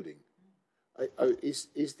the building.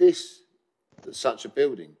 Is this such a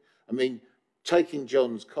building? I mean, taking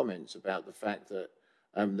John's comments about the fact that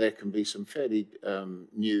there can be some fairly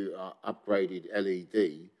new upgraded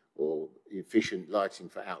LED or efficient lighting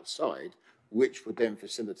for outside, which would then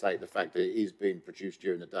facilitate the fact that it is being produced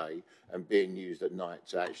during the day and being used at night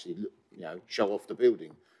to actually, show off the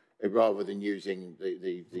building, rather than using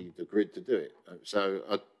the grid to do it. So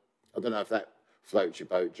I don't know if that floats your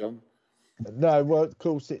boat, John. No, well, of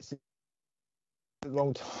course, it's a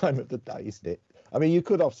long time of the day, isn't it? I mean, you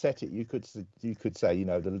could offset it. You could say,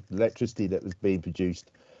 the electricity that was being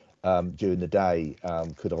produced during the day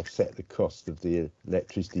could offset the cost of the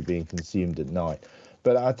electricity being consumed at night.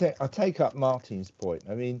 But I take up Martin's point.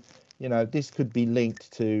 I mean, this could be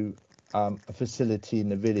linked to a facility in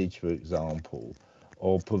the village, for example,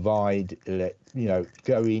 or provide,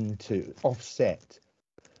 go into offset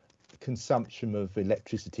consumption of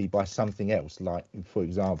electricity by something else, like, for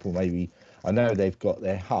example, maybe, I know they've got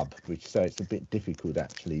their hub, which, so it's a bit difficult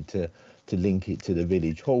actually to link it to the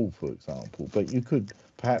village hall, for example, but you could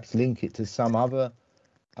perhaps link it to some other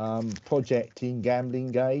project in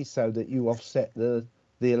Gambling Gay so that you offset the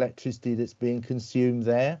electricity that's being consumed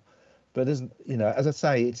there. But as as I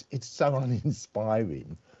say, it's so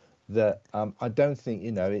uninspiring that I don't think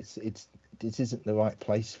this isn't the right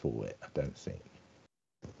place for it. I don't think.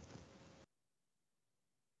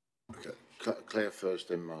 Okay, Claire first,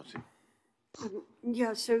 then Martin.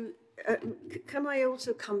 Yeah, so can I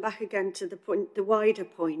also come back again to the wider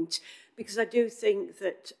point, because I do think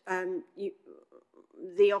that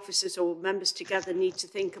the officers or members together need to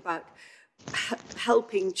think about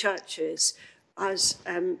helping churches as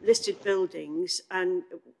listed buildings, and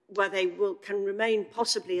where they can remain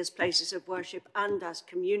possibly as places of worship and as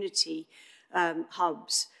community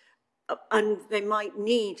hubs, and they might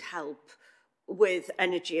need help with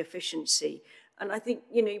energy efficiency. And I think,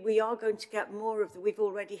 we are going to get more of we've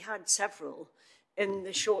already had several in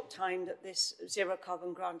the short time that this zero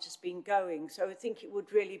carbon grant has been going. So I think it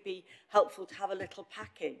would really be helpful to have a little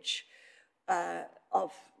package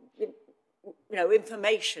of,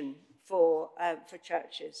 information for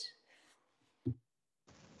churches.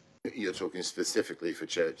 You're talking specifically for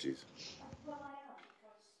churches? Well, I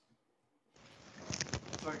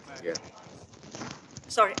am, Sorry, Claire. Yeah.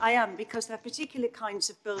 Sorry, I am, because they're particular kinds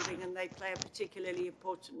of building and they play a particularly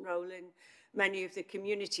important role in many of the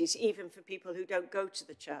communities, even for people who don't go to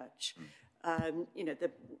the church.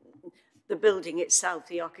 The building itself,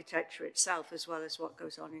 the architecture itself, as well as what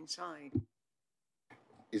goes on inside.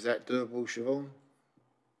 Is that doable, Siobhan?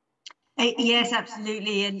 Yes,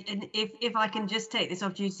 absolutely. And if I can just take this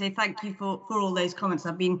opportunity to say thank you for all those comments.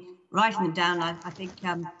 I've been writing them down. I think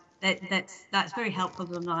that's very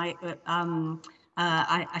helpful, and I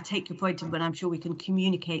take your point, but I'm sure we can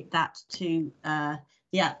communicate that to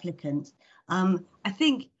the applicant. I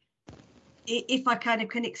think if I kind of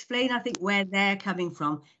can explain, I think where they're coming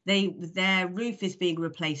from, their roof is being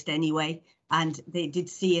replaced anyway, and they did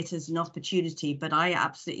see it as an opportunity. But I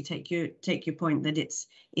absolutely take your point that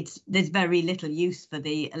there's very little use for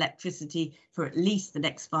the electricity for at least the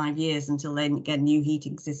next 5 years until they get a new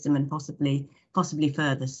heating system and possibly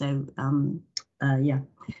further. So yeah,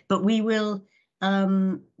 but we will.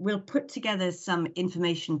 We'll put together some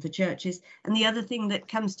information for churches. And the other thing that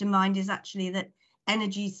comes to mind is actually that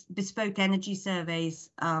bespoke energy surveys,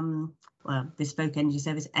 bespoke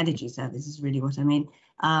energy service is really what I mean.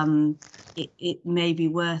 It may be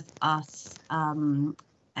worth us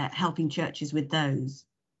helping churches with those.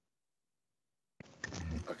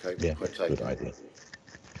 Okay, yeah, good idea.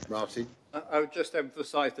 Martin? I would just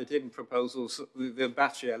emphasise that in proposals, the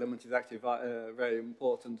battery element is actually very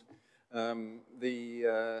important. And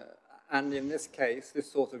in this case,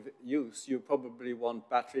 this sort of use, you probably want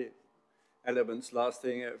battery elements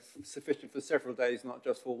lasting sufficient for several days, not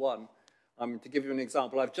just for one. To give you an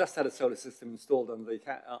example, I've just had a solar system installed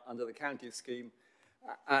under the county scheme,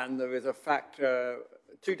 and there is a fact,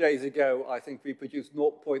 2 days ago, I think we produced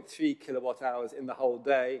 0.3 kilowatt hours in the whole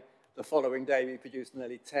day. The following day, we produced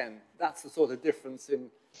nearly 10. That's the sort of difference in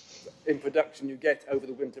production you get over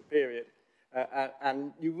the winter period.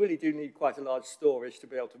 And you really do need quite a large storage to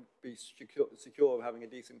be able to be secure of having a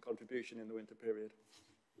decent contribution in the winter period.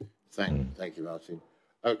 Thank you, Martin.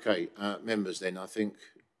 Okay, members then, I think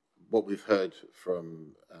what we've heard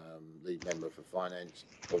from lead member for finance,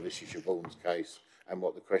 obviously Siobhan's case, and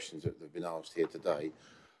what the questions that have been asked here today,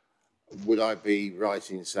 would I be right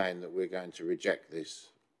in saying that we're going to reject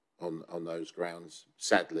this on those grounds?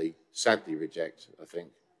 Sadly reject, I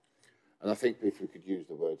think. And I think if we could use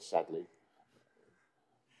the word sadly.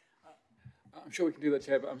 I'm sure we can do that,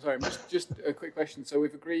 Chair, but I'm sorry, just a quick question. So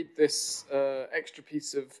we've agreed this extra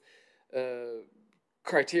piece of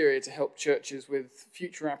criteria to help churches with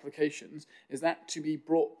future applications. Is that to be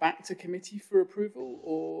brought back to committee for approval,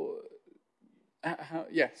 or how?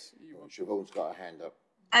 Yes. Siobhan's got her hand up.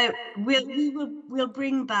 We'll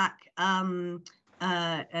bring back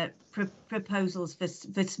proposals for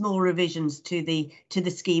small revisions to the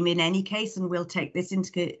scheme in any case, and we'll take this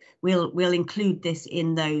we'll include this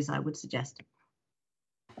in those, I would suggest.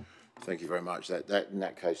 Thank you very much. That in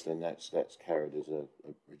that case, then that's carried as a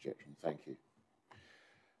rejection. Thank you.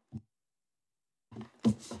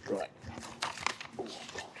 Right.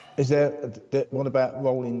 Is there what about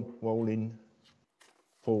rolling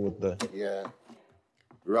forward the? Yeah.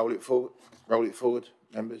 Roll it forward,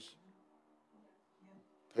 members.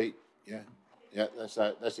 Pete, yeah. Yeah, that's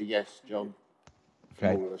a yes, John.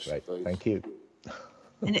 Okay, All of us, great. please. Thank you.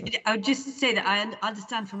 And I would just say that I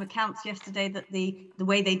understand from accounts yesterday that the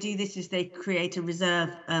way they do this is they create a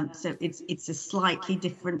reserve. So it's a slightly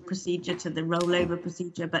different procedure to the rollover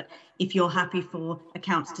procedure. But if you're happy for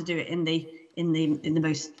accounts to do it in the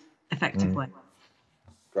most effective way.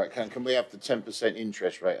 Great. Can we have the 10%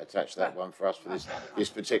 interest rate attached to that one for us for this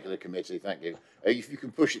particular committee? Thank you. If you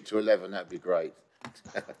can push it to 11, that'd be great.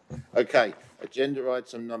 Okay. Agenda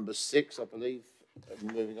item number 6, I believe.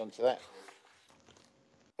 Moving on to that.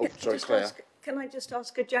 Oh, sorry, Claire. Can I just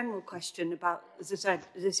ask a general question about, as I said,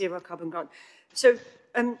 the zero carbon grant? So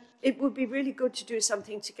it would be really good to do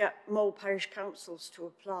something to get more parish councils to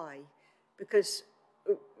apply, because,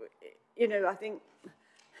 you know, I think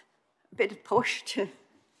a bit of push to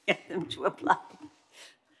get them to apply.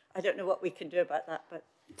 I don't know what we can do about that, but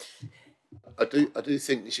I do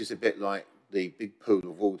think this is a bit like the big pool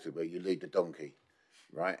of water where you lead the donkey,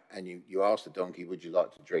 right? And you ask the donkey, would you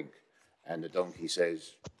like to drink? And the donkey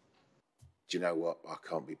says, do you know what? I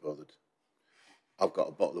can't be bothered. I've got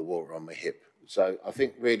a bottle of water on my hip. So I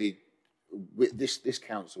think really this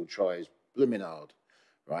council tries blooming hard,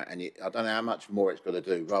 right? And I don't know how much more it's got to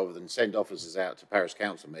do, rather than send officers out to parish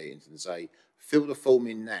council meetings and say, fill the form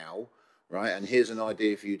in now, right? And here's an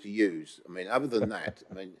idea for you to use. I mean, other than that,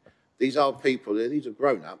 I mean, these are people, these are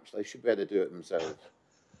grown-ups. They should be able to do it themselves.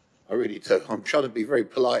 I really do. I'm trying to be very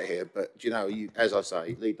polite here, but, you know, as I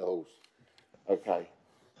say, lead the horse. Okay.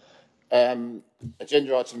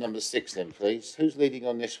 Agenda item number 6 then, please. Who's leading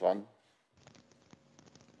on this one?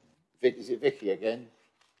 Is it Vicky again?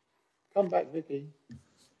 Come back, Vicky.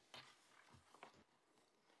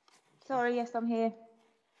 Sorry, yes, I'm here.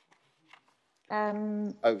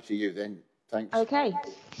 Over to you then. Thanks. Okay.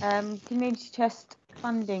 Community chest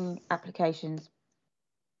funding applications.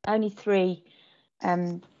 Only 3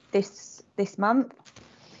 this month.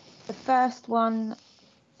 The first one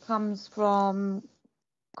comes from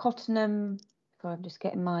Cottenham. Sorry, I'm just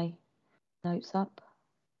getting my notes up.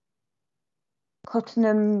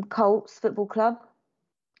 Cottenham Colts Football Club.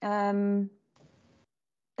 They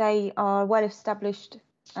are a well-established,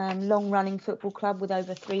 long-running football club with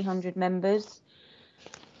over 300 members.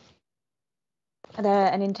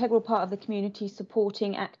 They're an integral part of the community,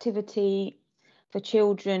 supporting activity for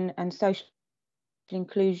children and social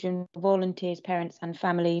inclusion, volunteers, parents and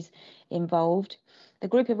families involved. The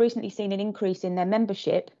group have recently seen an increase in their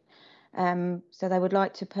membership, so they would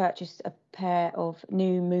like to purchase a pair of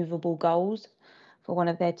new movable goals for one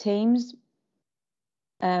of their teams.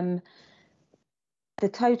 The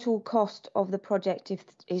total cost of the project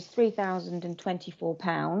is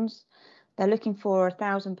 £3,024. They're looking for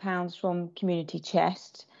 £1,000 from Community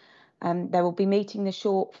Chest. They will be meeting the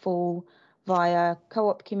shortfall via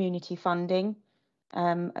co-op community funding,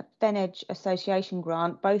 a FenEdge Association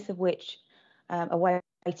grant, both of which are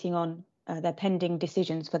waiting on their pending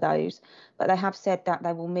decisions for those. But they have said that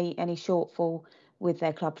they will meet any shortfall with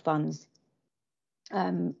their club funds.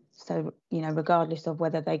 So, you know, regardless of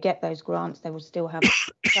whether they get those grants, they will still have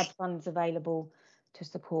club funds available to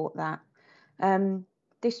support that.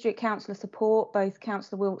 District Councillor support, both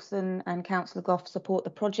Councillor Wilson and Councillor Goff support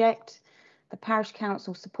the project. The Parish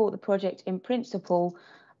Council support the project in principle,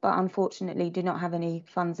 but unfortunately do not have any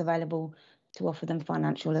funds available to offer them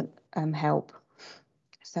financial help.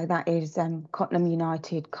 So that is Cottenham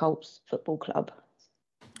United Colts Football Club.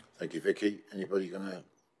 Thank you, Vicky. Anybody going to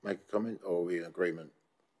make a comment, or are we in agreement?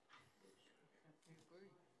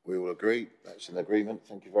 We all agree. That's an agreement.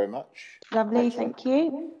 Thank you very much. Lovely, thank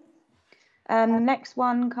you. The next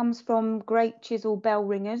one comes from Great Chisel Bell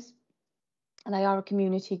Ringers, and they are a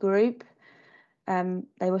community group.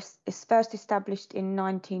 They were first established in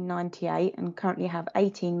 1998 and currently have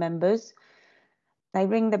 18 members. They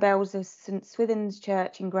ring the bells of St Swithin's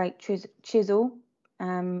Church in Great Chisel,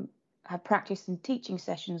 have practice and teaching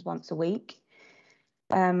sessions once a week.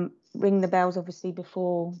 Ring the bells obviously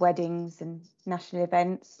before weddings and national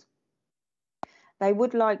events. They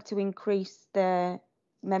would like to increase their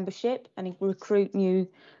membership and recruit new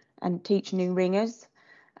and teach new ringers,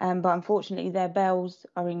 but unfortunately their bells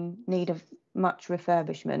are in need of much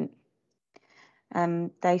refurbishment.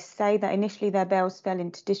 They say that initially their bells fell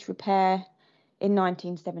into disrepair in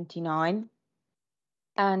 1979,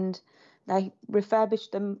 and they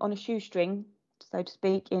refurbished them on a shoestring, so to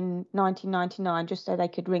speak, in 1999, just so they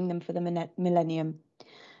could ring them for the millennium.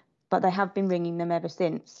 But they have been ringing them ever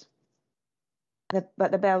since.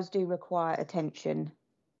 But the bells do require attention.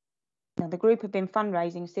 Now, the group have been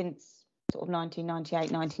fundraising since sort of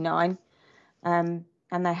 1998-99, and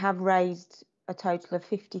they have raised a total of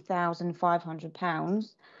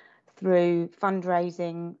 £50,500 through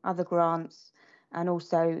fundraising, other grants, and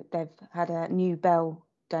also they've had a new bell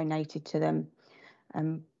donated to them.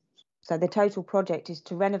 So the total project is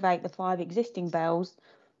to renovate the 5 existing bells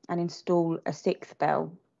and install a 6th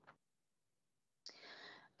bell.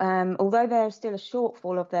 Although there's still a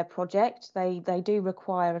shortfall of their project, they do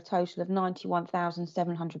require a total of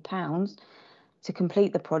 £91,700 to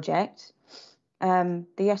complete the project. The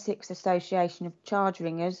Essex Association of Charge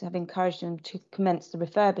Ringers have encouraged them to commence the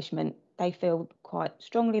refurbishment. They feel quite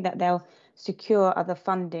strongly that they'll secure other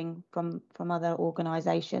funding from other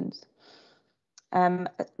organisations.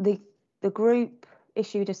 The group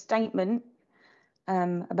issued a statement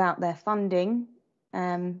about their funding.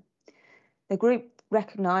 The group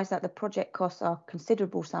recognise that the project costs are a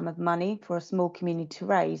considerable sum of money for a small community to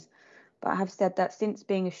raise, but have said that since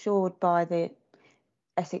being assured by the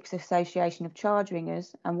Essex Association of Charge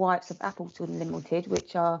Ringers and Whites of Appleton Limited,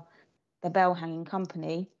 which are the bell hanging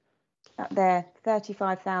company, that their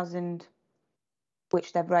 35,000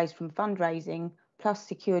 which they've raised from fundraising plus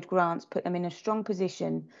secured grants put them in a strong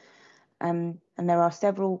position, and there are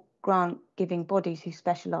several grant giving bodies who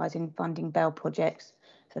specialise in funding bell projects,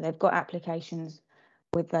 so they've got applications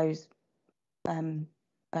with those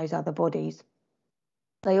other bodies.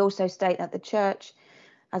 They also state that the church,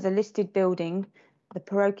 as a listed building, the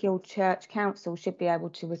parochial church council should be able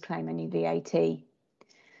to reclaim any VAT.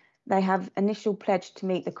 They have initial pledge to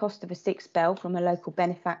meet the cost of a 6th bell from a local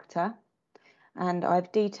benefactor, and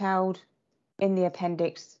I've detailed in the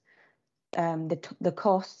appendix the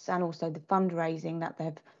costs and also the fundraising that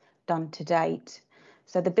they've done to date.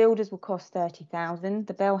 So the builders will cost 30,000,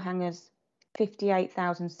 the bell hangers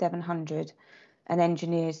 58,700, and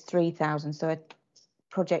engineers 3,000. So a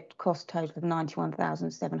project cost total of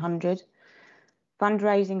 91,700.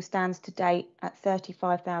 Fundraising stands to date at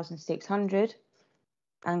 35,600,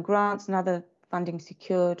 and grants and other funding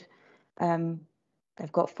secured.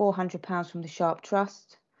 They've got £400 from the Sharp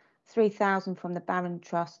Trust, 3,000 from the Barron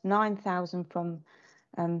Trust, 9,000 from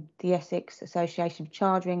the Essex Association of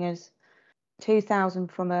Charge Ringers,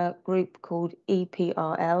 2,000 from a group called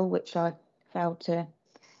EPRL, which I failed to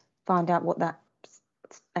find out what that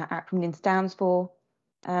acronym stands for,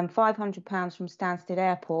 £500 from Stansted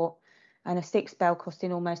Airport, and a 6th bell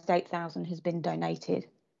costing almost 8,000 has been donated.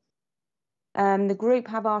 The group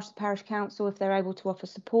have asked the parish council if they're able to offer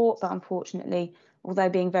support, but unfortunately, although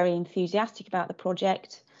being very enthusiastic about the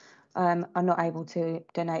project, are not able to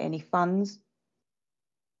donate any funds.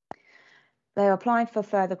 They are applying for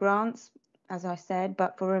further grants, as I said,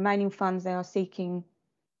 but for remaining funds, they are seeking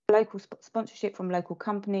local sponsorship from local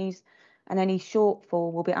companies, and any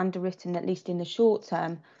shortfall will be underwritten, at least in the short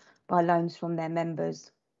term, by loans from their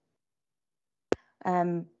members.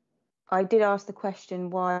 I did ask the question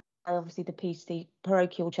why obviously the PC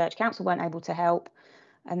Parochial Church Council weren't able to help,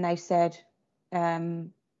 and they said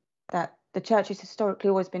that the church has historically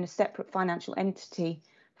always been a separate financial entity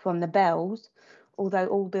from the bells, although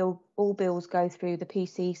all bills go through the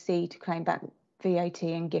PCC to claim back VAT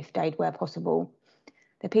and gift aid where possible.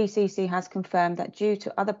 The PCC has confirmed that due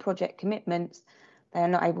to other project commitments, they are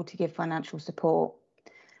not able to give financial support.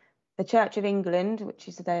 The Church of England, which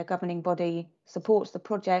is their governing body, supports the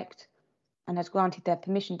project and has granted their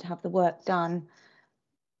permission to have the work done,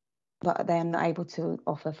 but they are not able to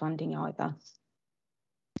offer funding either.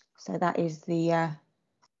 So that is the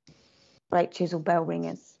Great Chisel Bell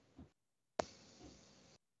Ringers.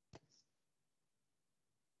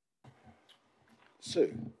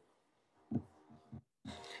 Sue?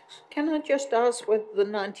 Can I just ask whether the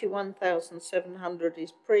 91,700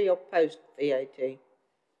 is pre or post VAT?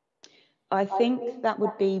 I think that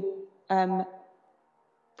would be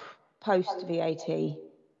post VAT.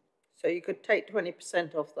 So you could take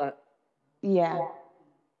 20% off that? Yeah.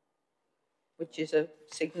 Which is a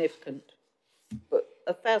significant, but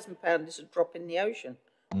 £1,000 is a drop in the ocean,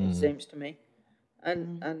 it seems to me.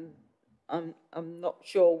 And I'm not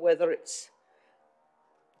sure whether it's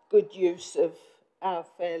good use of our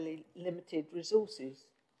fairly limited resources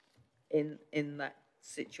in that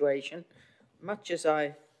situation, much as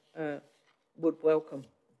I would welcome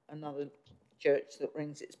another church that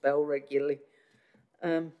rings its bell regularly.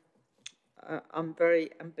 I'm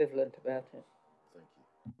very ambivalent about it. Thank you.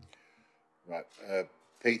 Right,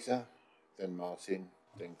 Peter, then Martin,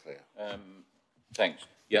 then Claire. Thanks.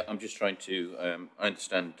 Yeah, I'm just trying to, I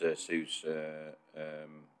understand Sue's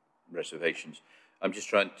reservations. I'm just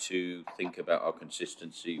trying to think about our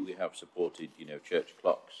consistency. We have supported, church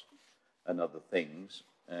clocks and other things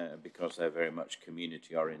because they're very much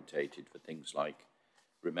community orientated for things like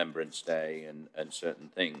Remembrance Day and certain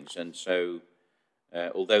things. And so,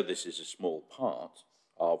 although this is a small part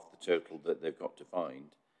of the total that they've got to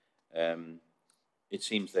find, it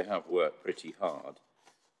seems they have worked pretty hard,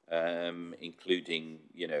 including,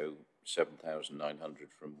 you know, 7,900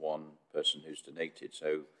 from one person who's donated.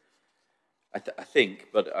 So I think,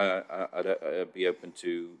 but I'd be open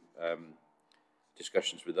to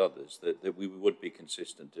discussions with others that we would be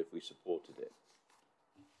consistent if we supported it.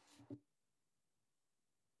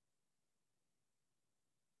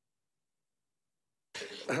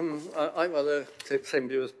 I'm on the same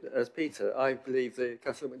view as Peter. I believe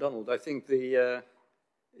Councillor MacDonald. I think it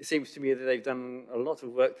seems to me that they've done a lot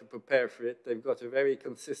of work to prepare for it. They've got a very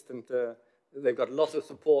consistent, they've got a lot of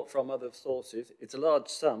support from other sources. It's a large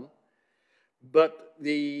sum, but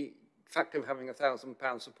the fact of having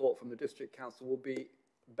 £1,000 support from the District Council will be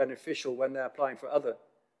beneficial when they're applying for other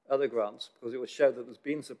grants, because it will show that there's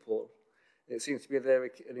been support. It seems to be they're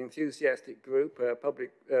an enthusiastic group,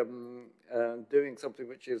 public, doing something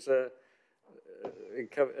which is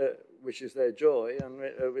their joy and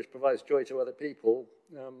which provides joy to other people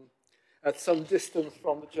at some distance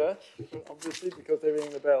from the church, obviously, because they're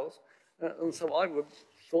ringing the bells. And so I would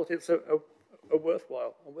thought it's a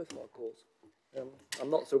worthwhile cause. I'm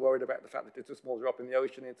not so worried about the fact that it's a small drop in the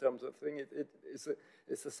ocean in terms of thing.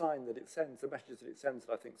 It's a sign that it sends, the message that it sends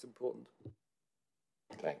that I think is important.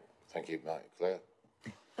 Thank you, Mike. Claire?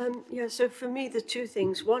 Yeah, so for me, the two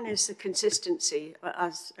things. One is the consistency.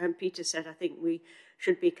 As Peter said, I think we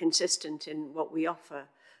should be consistent in what we offer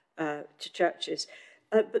to churches.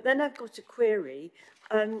 But then I've got a query.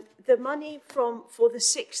 The money for the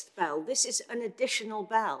 6th bell, this is an additional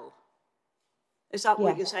bell. Is that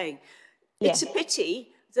what you're saying? It's a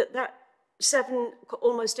pity that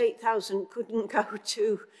almost 8,000 couldn't go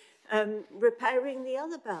to repairing the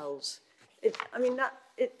other bells. I mean,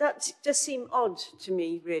 that just seemed odd to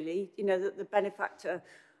me, really, you know, that the benefactor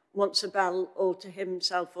wants a bell all to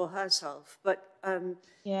himself or herself. But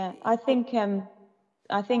yeah, I think the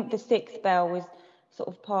 6th bell was sort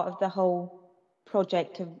of part of the whole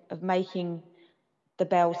project of making the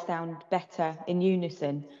bells sound better in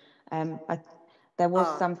unison. There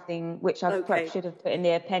was something which I perhaps should have put in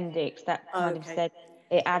the appendix that kind of said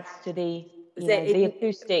it adds to the the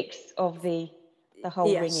acoustics of the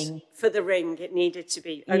whole ringing. For the ring, it needed to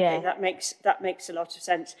be. Okay, that makes a lot of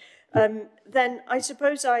sense. Then I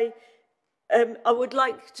suppose I would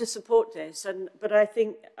like to support this, but I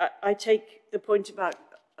think I take the point about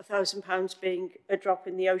 £1,000 being a drop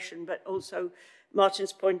in the ocean, but also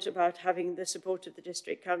Martin's point about having the support of the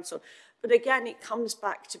District Council. But again, it comes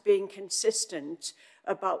back to being consistent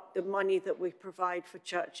about the money that we provide for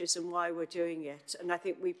churches and why we're doing it. And I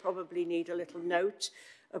think we probably need a little note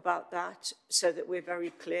about that so that we're very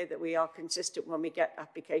clear that we are consistent when we get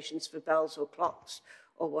applications for bells or clocks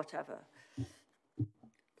or whatever.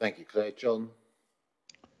 Thank you, Claire. John?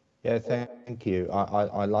 Yeah, thank you.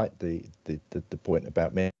 I like the point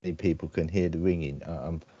about many people can hear the ringing.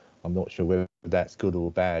 I'm not sure whether that's good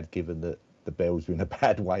or bad, given that the bells are in a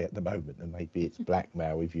bad way at the moment, and maybe it's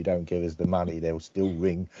blackmail. If you don't give us the money, they'll still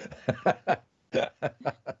ring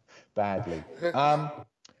badly.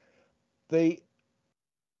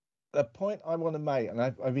 The point I want to make, and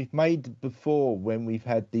I've made before when we've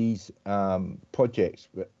had these projects,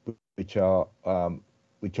 which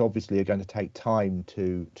obviously are going to take time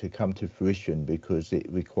to come to fruition because it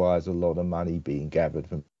requires a lot of money being gathered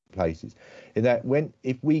from places. In that,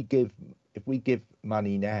 if we give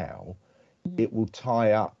money now, it will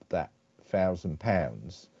tie up that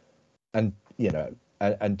 £1,000, and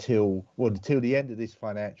until the end of this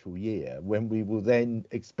financial year, when we will then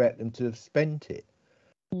expect them to have spent it.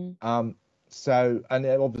 So, and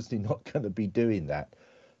they're obviously not going to be doing that.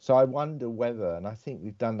 So I wonder whether, and I think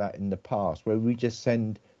we've done that in the past, where we just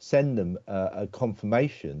send them a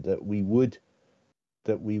confirmation that we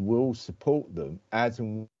will support them as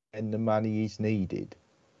and when the money is needed.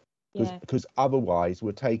 Because otherwise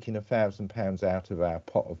we're taking £1,000 out of our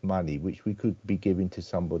pot of money, which we could be giving to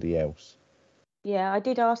somebody else. Yeah, I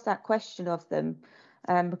did ask that question of them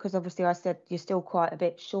because obviously I said you're still quite a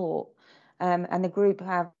bit short, and the group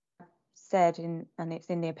have said, and it's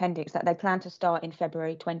in the appendix, that they plan to start in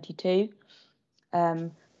February 22. So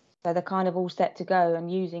they're kind of all set to go and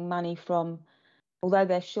using money from, although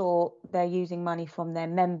they're short, they're using money from their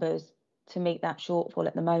members to meet that shortfall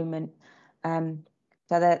at the moment.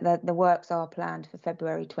 So the works are planned for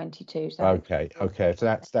February 22. So okay. So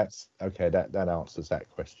that's okay. That answers that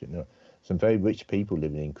question. Some very rich people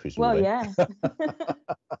living in Criswell. Well, yeah.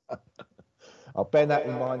 I'll bear that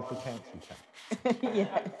in mind for council tax.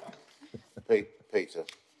 Yeah. Peter?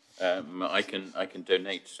 I can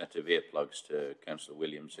donate a set of earplugs to Councillor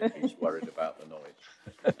Williams if he's worried about the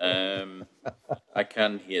noise. I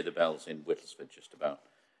can hear the bells in Whittlesford just about.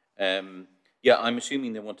 Yeah, I'm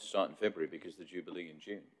assuming they want to start in February because the Jubilee in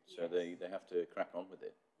June, so they have to crack on with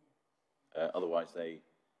it. Otherwise, there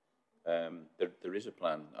is a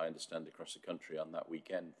plan, I understand, across the country on that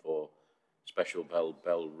weekend for special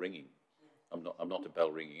bell ringing. I'm not a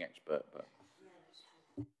bell ringing expert, but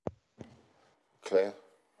Claire?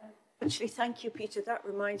 Actually, thank you, Peter. That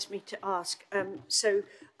reminds me to ask. So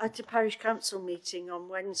at a parish council meeting on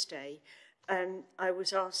Wednesday, I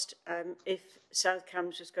was asked if South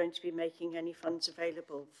Cambs was going to be making any funds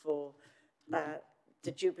available for the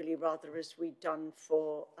Jubilee, rather, as we'd done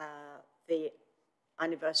for the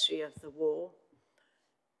anniversary of the war.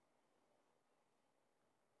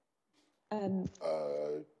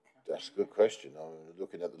 That's a good question. I'm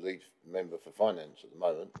looking at the lead member for finance at the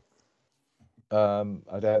moment.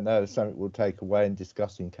 I don't know. It's something we'll take away and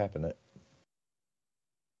discuss in cabinet.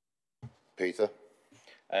 Peter?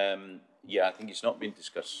 Yeah, I think it's not been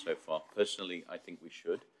discussed so far. Personally, I think we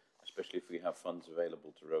should, especially if we have funds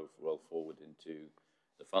available to roll forward into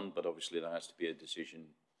the fund. But obviously, there has to be a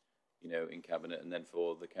decision, you know, in cabinet and then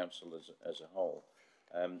for the council as a whole.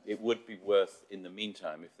 It would be worth, in the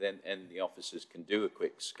meantime, if then the officers can do a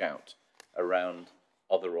quick scout around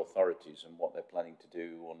other authorities and what they're planning to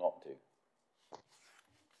do or not do.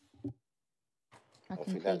 I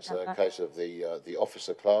think that's a case of the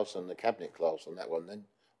officer class and the cabinet class on that one. Then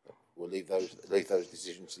we'll leave those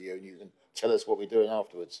decisions to you, and you can tell us what we're doing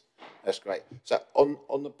afterwards. That's great. So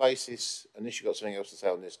on the basis, unless you've got something else to say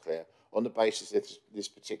on this, Claire, on the basis of this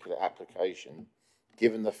particular application,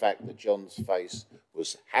 given the fact that John's face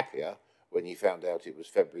was happier when he found out it was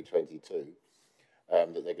February 22,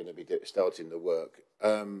 that they're going to be starting the work,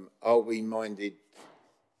 are we minded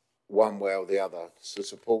one way or the other to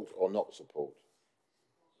support or not support?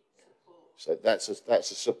 So that's a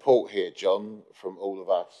support here, John, from all of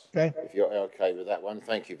us. Okay. If you're okay with that one.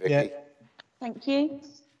 Thank you, Vicky. Yeah. Thank you.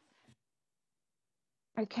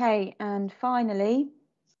 Okay, and finally,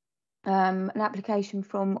 an application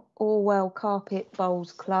from Orwell Carpet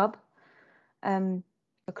Bowls Club, a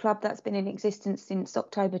club that's been in existence since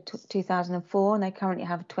October 2004, and they currently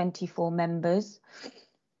have 24 members.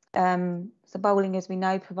 So bowling, as we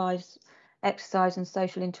know, provides exercise and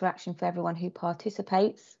social interaction for everyone who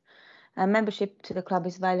participates. Membership to the club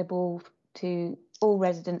is available to all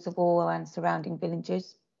residents of Orwell and surrounding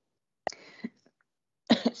villages.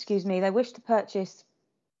 Excuse me. They wish to purchase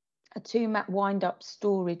a 2-mat wind-up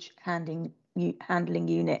storage handling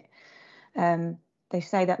unit. They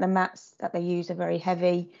say that the mats that they use are very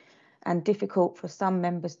heavy and difficult for some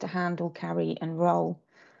members to handle, carry and roll.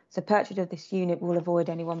 So purchase of this unit will avoid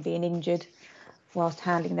anyone being injured whilst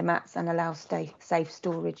handling the mats and allow safe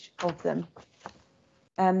storage of them.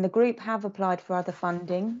 The group have applied for other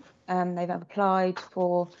funding. They've applied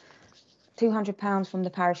for £200 from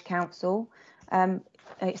the parish council.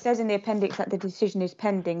 It says in the appendix that the decision is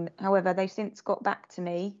pending. However, they've since got back to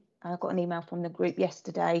me. I got an email from the group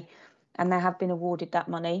yesterday, and they have been awarded that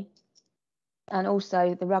money. And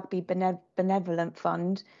also the Rugby Benevolent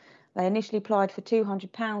Fund, they initially applied for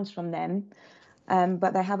 £200 from them,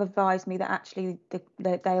 but they have advised me that actually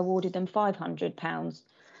they awarded them £500.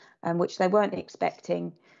 Which they weren't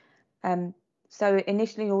expecting. So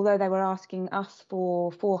initially, although they were asking us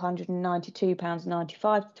for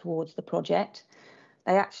 £492.95 towards the project,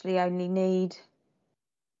 they actually only need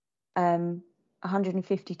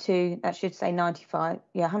 152. That should say 95.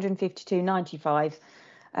 Yeah, 152.95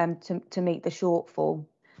 to meet the shortfall.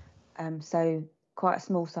 So quite a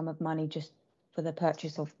small sum of money just for the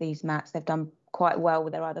purchase of these mats. They've done quite well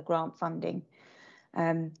with their other grant funding.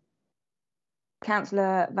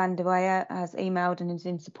 Councillor Van der Weyer has emailed and is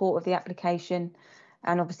in support of the application,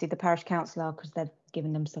 and obviously the parish councillor, because they've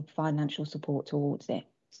given them some financial support towards it.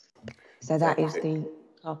 So that is the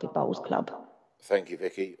Carpet Bowls Club. Thank you,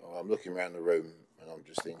 Vicky. I'm looking around the room and I'm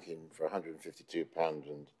just thinking for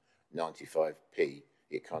 £152.95,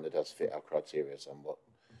 it kind of does fit our criteria somewhat.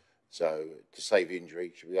 So to save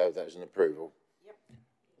injury, should we have that as an approval? Yep.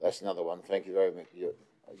 That's another one. Thank you very much.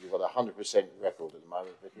 You've got a 100% record at the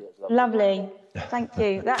moment, Vicky. That's lovely. Thank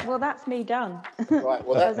you. That's me done. Right.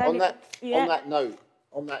 Well,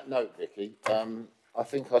 on that note, Vicky, I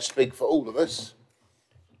think I speak for all of us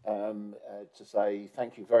to say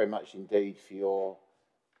thank you very much indeed for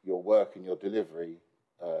your work and your delivery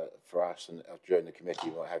for us and during the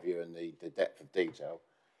committee, what have you, and the depth of detail.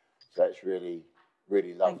 So that's really,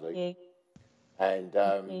 really lovely. Thank you. And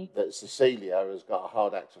that Cecilia has got a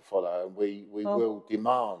hard act to follow, and we will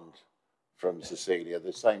demand from Cecilia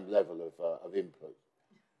the same level of input.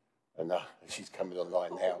 And she's coming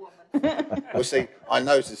online now. Well, see, I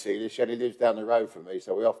know Cecilia. She only lives down the road from me,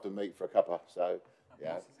 so we often meet for a cuppa. So,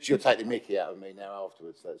 yeah, she'll take the mickey out of me now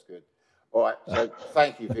afterwards. So that's good. All right, so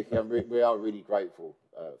thank you, Vicky. We are really grateful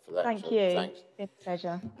for that. Thank so you. Thanks. It's a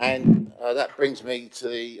pleasure. And that brings me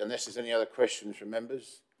to unless there's any other questions from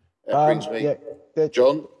members, that brings me,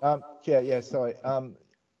 John. Sorry.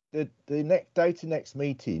 The next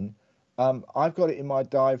meeting, I've got it in my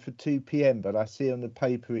diary for 2 p.m, but I see on the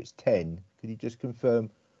paper it's 10. Could you just confirm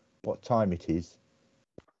what time it is?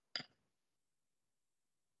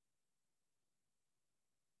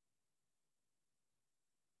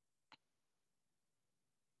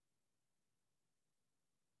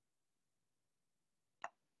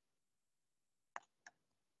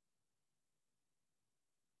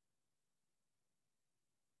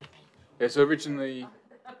 Yeah, so originally...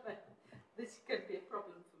 This is going to be a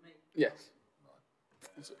problem for me. Yes.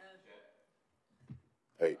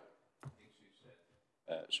 Hey.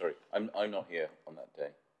 Sorry, I'm not here on that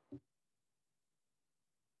day.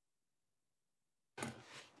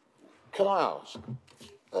 Can I ask,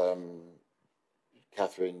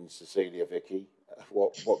 Catherine, Cecilia, Vicky,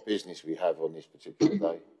 what business we have on this particular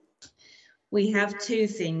day? We have two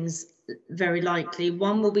things, very likely.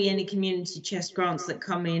 One will be any community chest grants that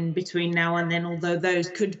come in between now and then, although those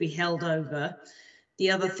could be held over.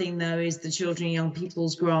 The other thing, though, is the Children and Young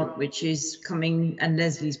People's Grant, which is coming, and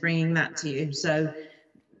Leslie's bringing that to you. So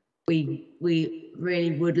we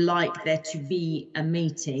really would like there to be a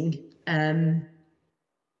meeting.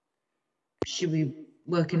 Should we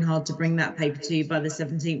working hard to bring that paper to you by the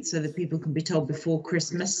 17th so that people can be told before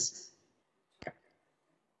Christmas?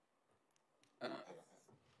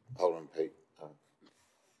 Hold on, Pete.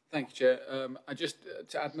 Thank you, Chair. I just,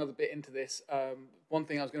 to add another bit into this, one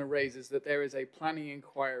thing I was going to raise is that there is a planning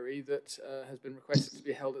inquiry that has been requested to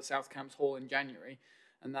be held at South Camps Hall in January,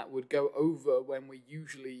 and that would go over when we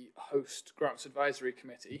usually host Grants Advisory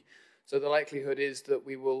Committee. So the likelihood is that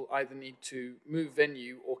we will either need to move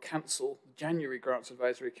venue or cancel the January Grants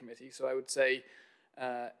Advisory Committee. So I would say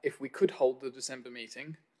if we could hold the December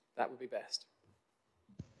meeting, that would be best.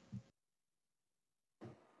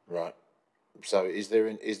 Right. So is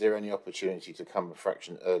there any opportunity to come a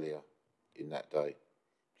fraction earlier in that day?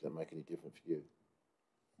 Does that make any difference for you?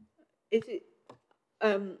 Is it,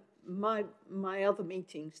 my other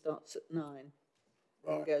meeting starts at 9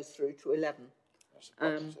 and goes through to 11.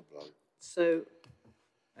 That's a blow. So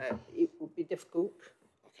it would be difficult.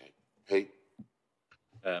 Okay. Pete?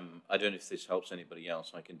 I don't know if this helps anybody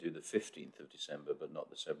else. I can do the 15th of December, but not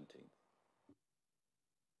the 17th.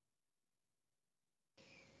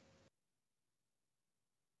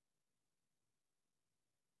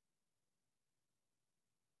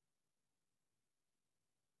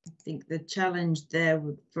 I think the challenge there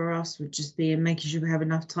for us would just be in making sure we have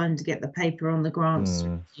enough time to get the paper on the grants.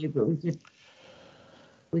 But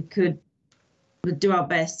we could do our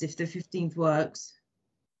best if the 15th works.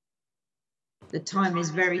 The time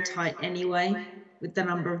is very tight anyway, with the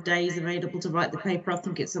number of days available to write the paper. I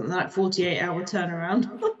think it's something like 48-hour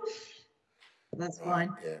turnaround. That's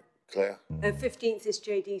fine. Yeah, Claire? 15th is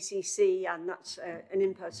JDCC, and that's an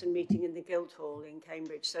in-person meeting in the Guildhall in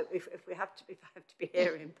Cambridge. So if I have to be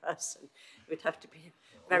here in person, it would have to be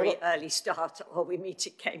a very early start, or we meet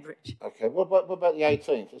at Cambridge. Okay, what about the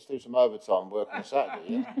 18th? Let's do some overtime work on Saturday,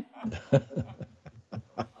 yeah?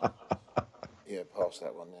 Yeah, pass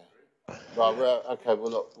that one there. Right, okay, well,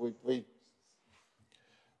 look,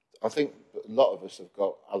 I think a lot of us have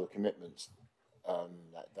got other commitments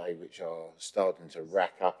that day which are starting to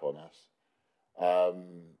rack up on us.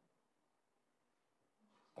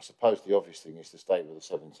 I suppose the obvious thing is to stay with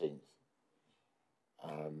the 17th.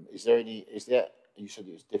 You said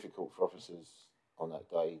it was difficult for officers on that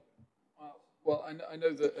day. Well, I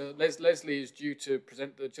know that Leslie is due to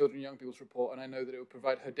present the Children and Young People's report, and I know that it would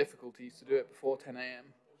provide her difficulties to do it before 10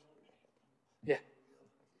 a.m. Yeah.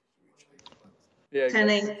 Yeah.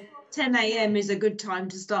 10 a.m. is a good time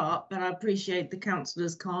to start, but I appreciate the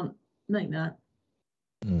councillors can't make that.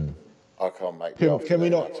 I can't make. Can we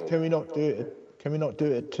not do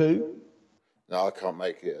it at 2? No, I can't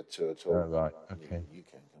make it at 2 at all. Oh, right. Okay. You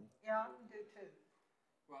can. Yeah, I can do 2.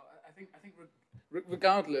 Well, I think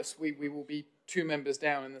regardless, we will be 2 members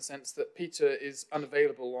down in the sense that Peter is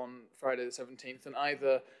unavailable on Friday the 17th, and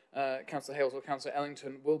either Councillor Hales or Councillor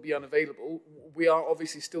Ellington will be unavailable. We are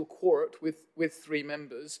obviously still quorate with 3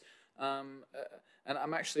 members, and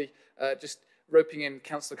I'm actually just roping in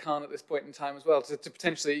Councillor Khan at this point in time as well to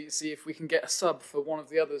potentially see if we can get a sub for one of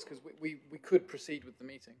the others, because we could proceed with the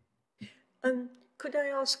meeting. Could I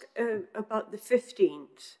ask about the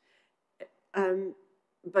 15th?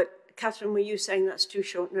 But Catherine, were you saying that's too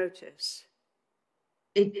short notice?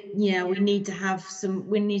 Yeah, we need to have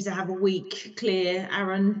a week clear.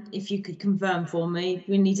 Aaron, if you could confirm for me,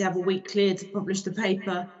 we need to have a week clear to publish the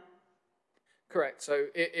paper. Correct. So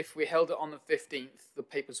if we held it on the 15th, the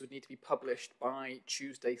papers would need to be published by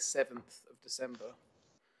Tuesday, 7th of December.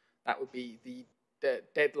 That would be the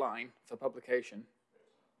deadline for publication.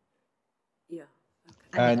 Yeah.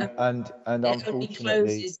 And it only unfortunately,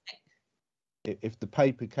 closes. if the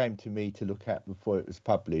paper came to me to look at before it was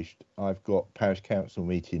published, I've got parish council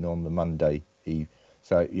meeting on the Monday eve,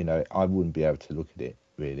 so you know I wouldn't be able to look at it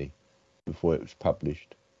really before it was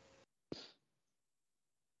published.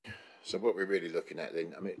 So what we're really looking at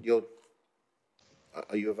then, I mean,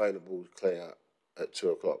 are you available, Claire, at 2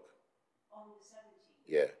 o'clock? On the 17th?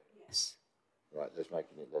 Yeah. Yes. Right, that's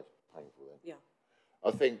making it less painful then. Yeah.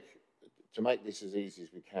 I think to make this as easy as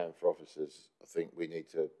we can for officers, I think we need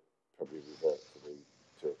to probably revert to the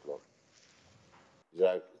 2 o'clock. Is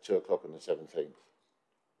that 2 o'clock on the 17th?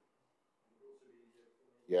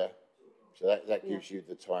 Yeah? So that gives you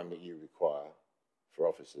the time that you require for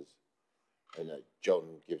officers. And John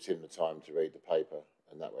gives him the time to read the paper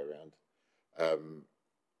and that way around.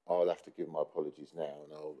 I'll have to give my apologies now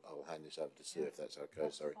and I'll hand this over to Sue if that's okay.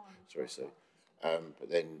 Sorry, Sue. But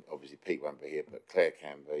then obviously Pete won't be here, but Claire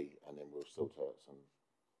can be, and then we'll sort out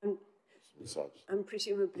some subs. And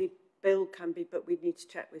presumably Bill can be, but we'd need to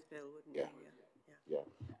check with Bill, wouldn't we? Yeah.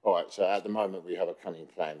 All right, so at the moment we have a cunning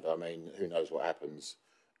plan, but I mean, who knows what happens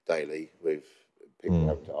daily with people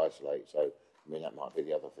having to isolate. So, I mean, that might be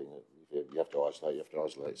the other thing. That if you have to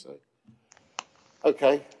isolate, so.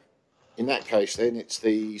 Okay, in that case then, it's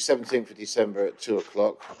the 17th of December at 2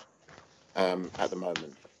 o'clock at the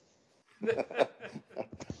moment.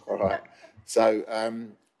 All right, so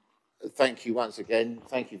thank you once again.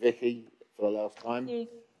 Thank you, Vicky, for the last time. Thank you.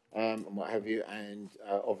 And what have you, and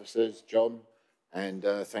officers, John, and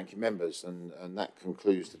thank you, members. And that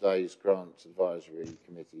concludes today's Grants Advisory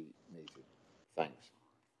Committee meeting. Thanks.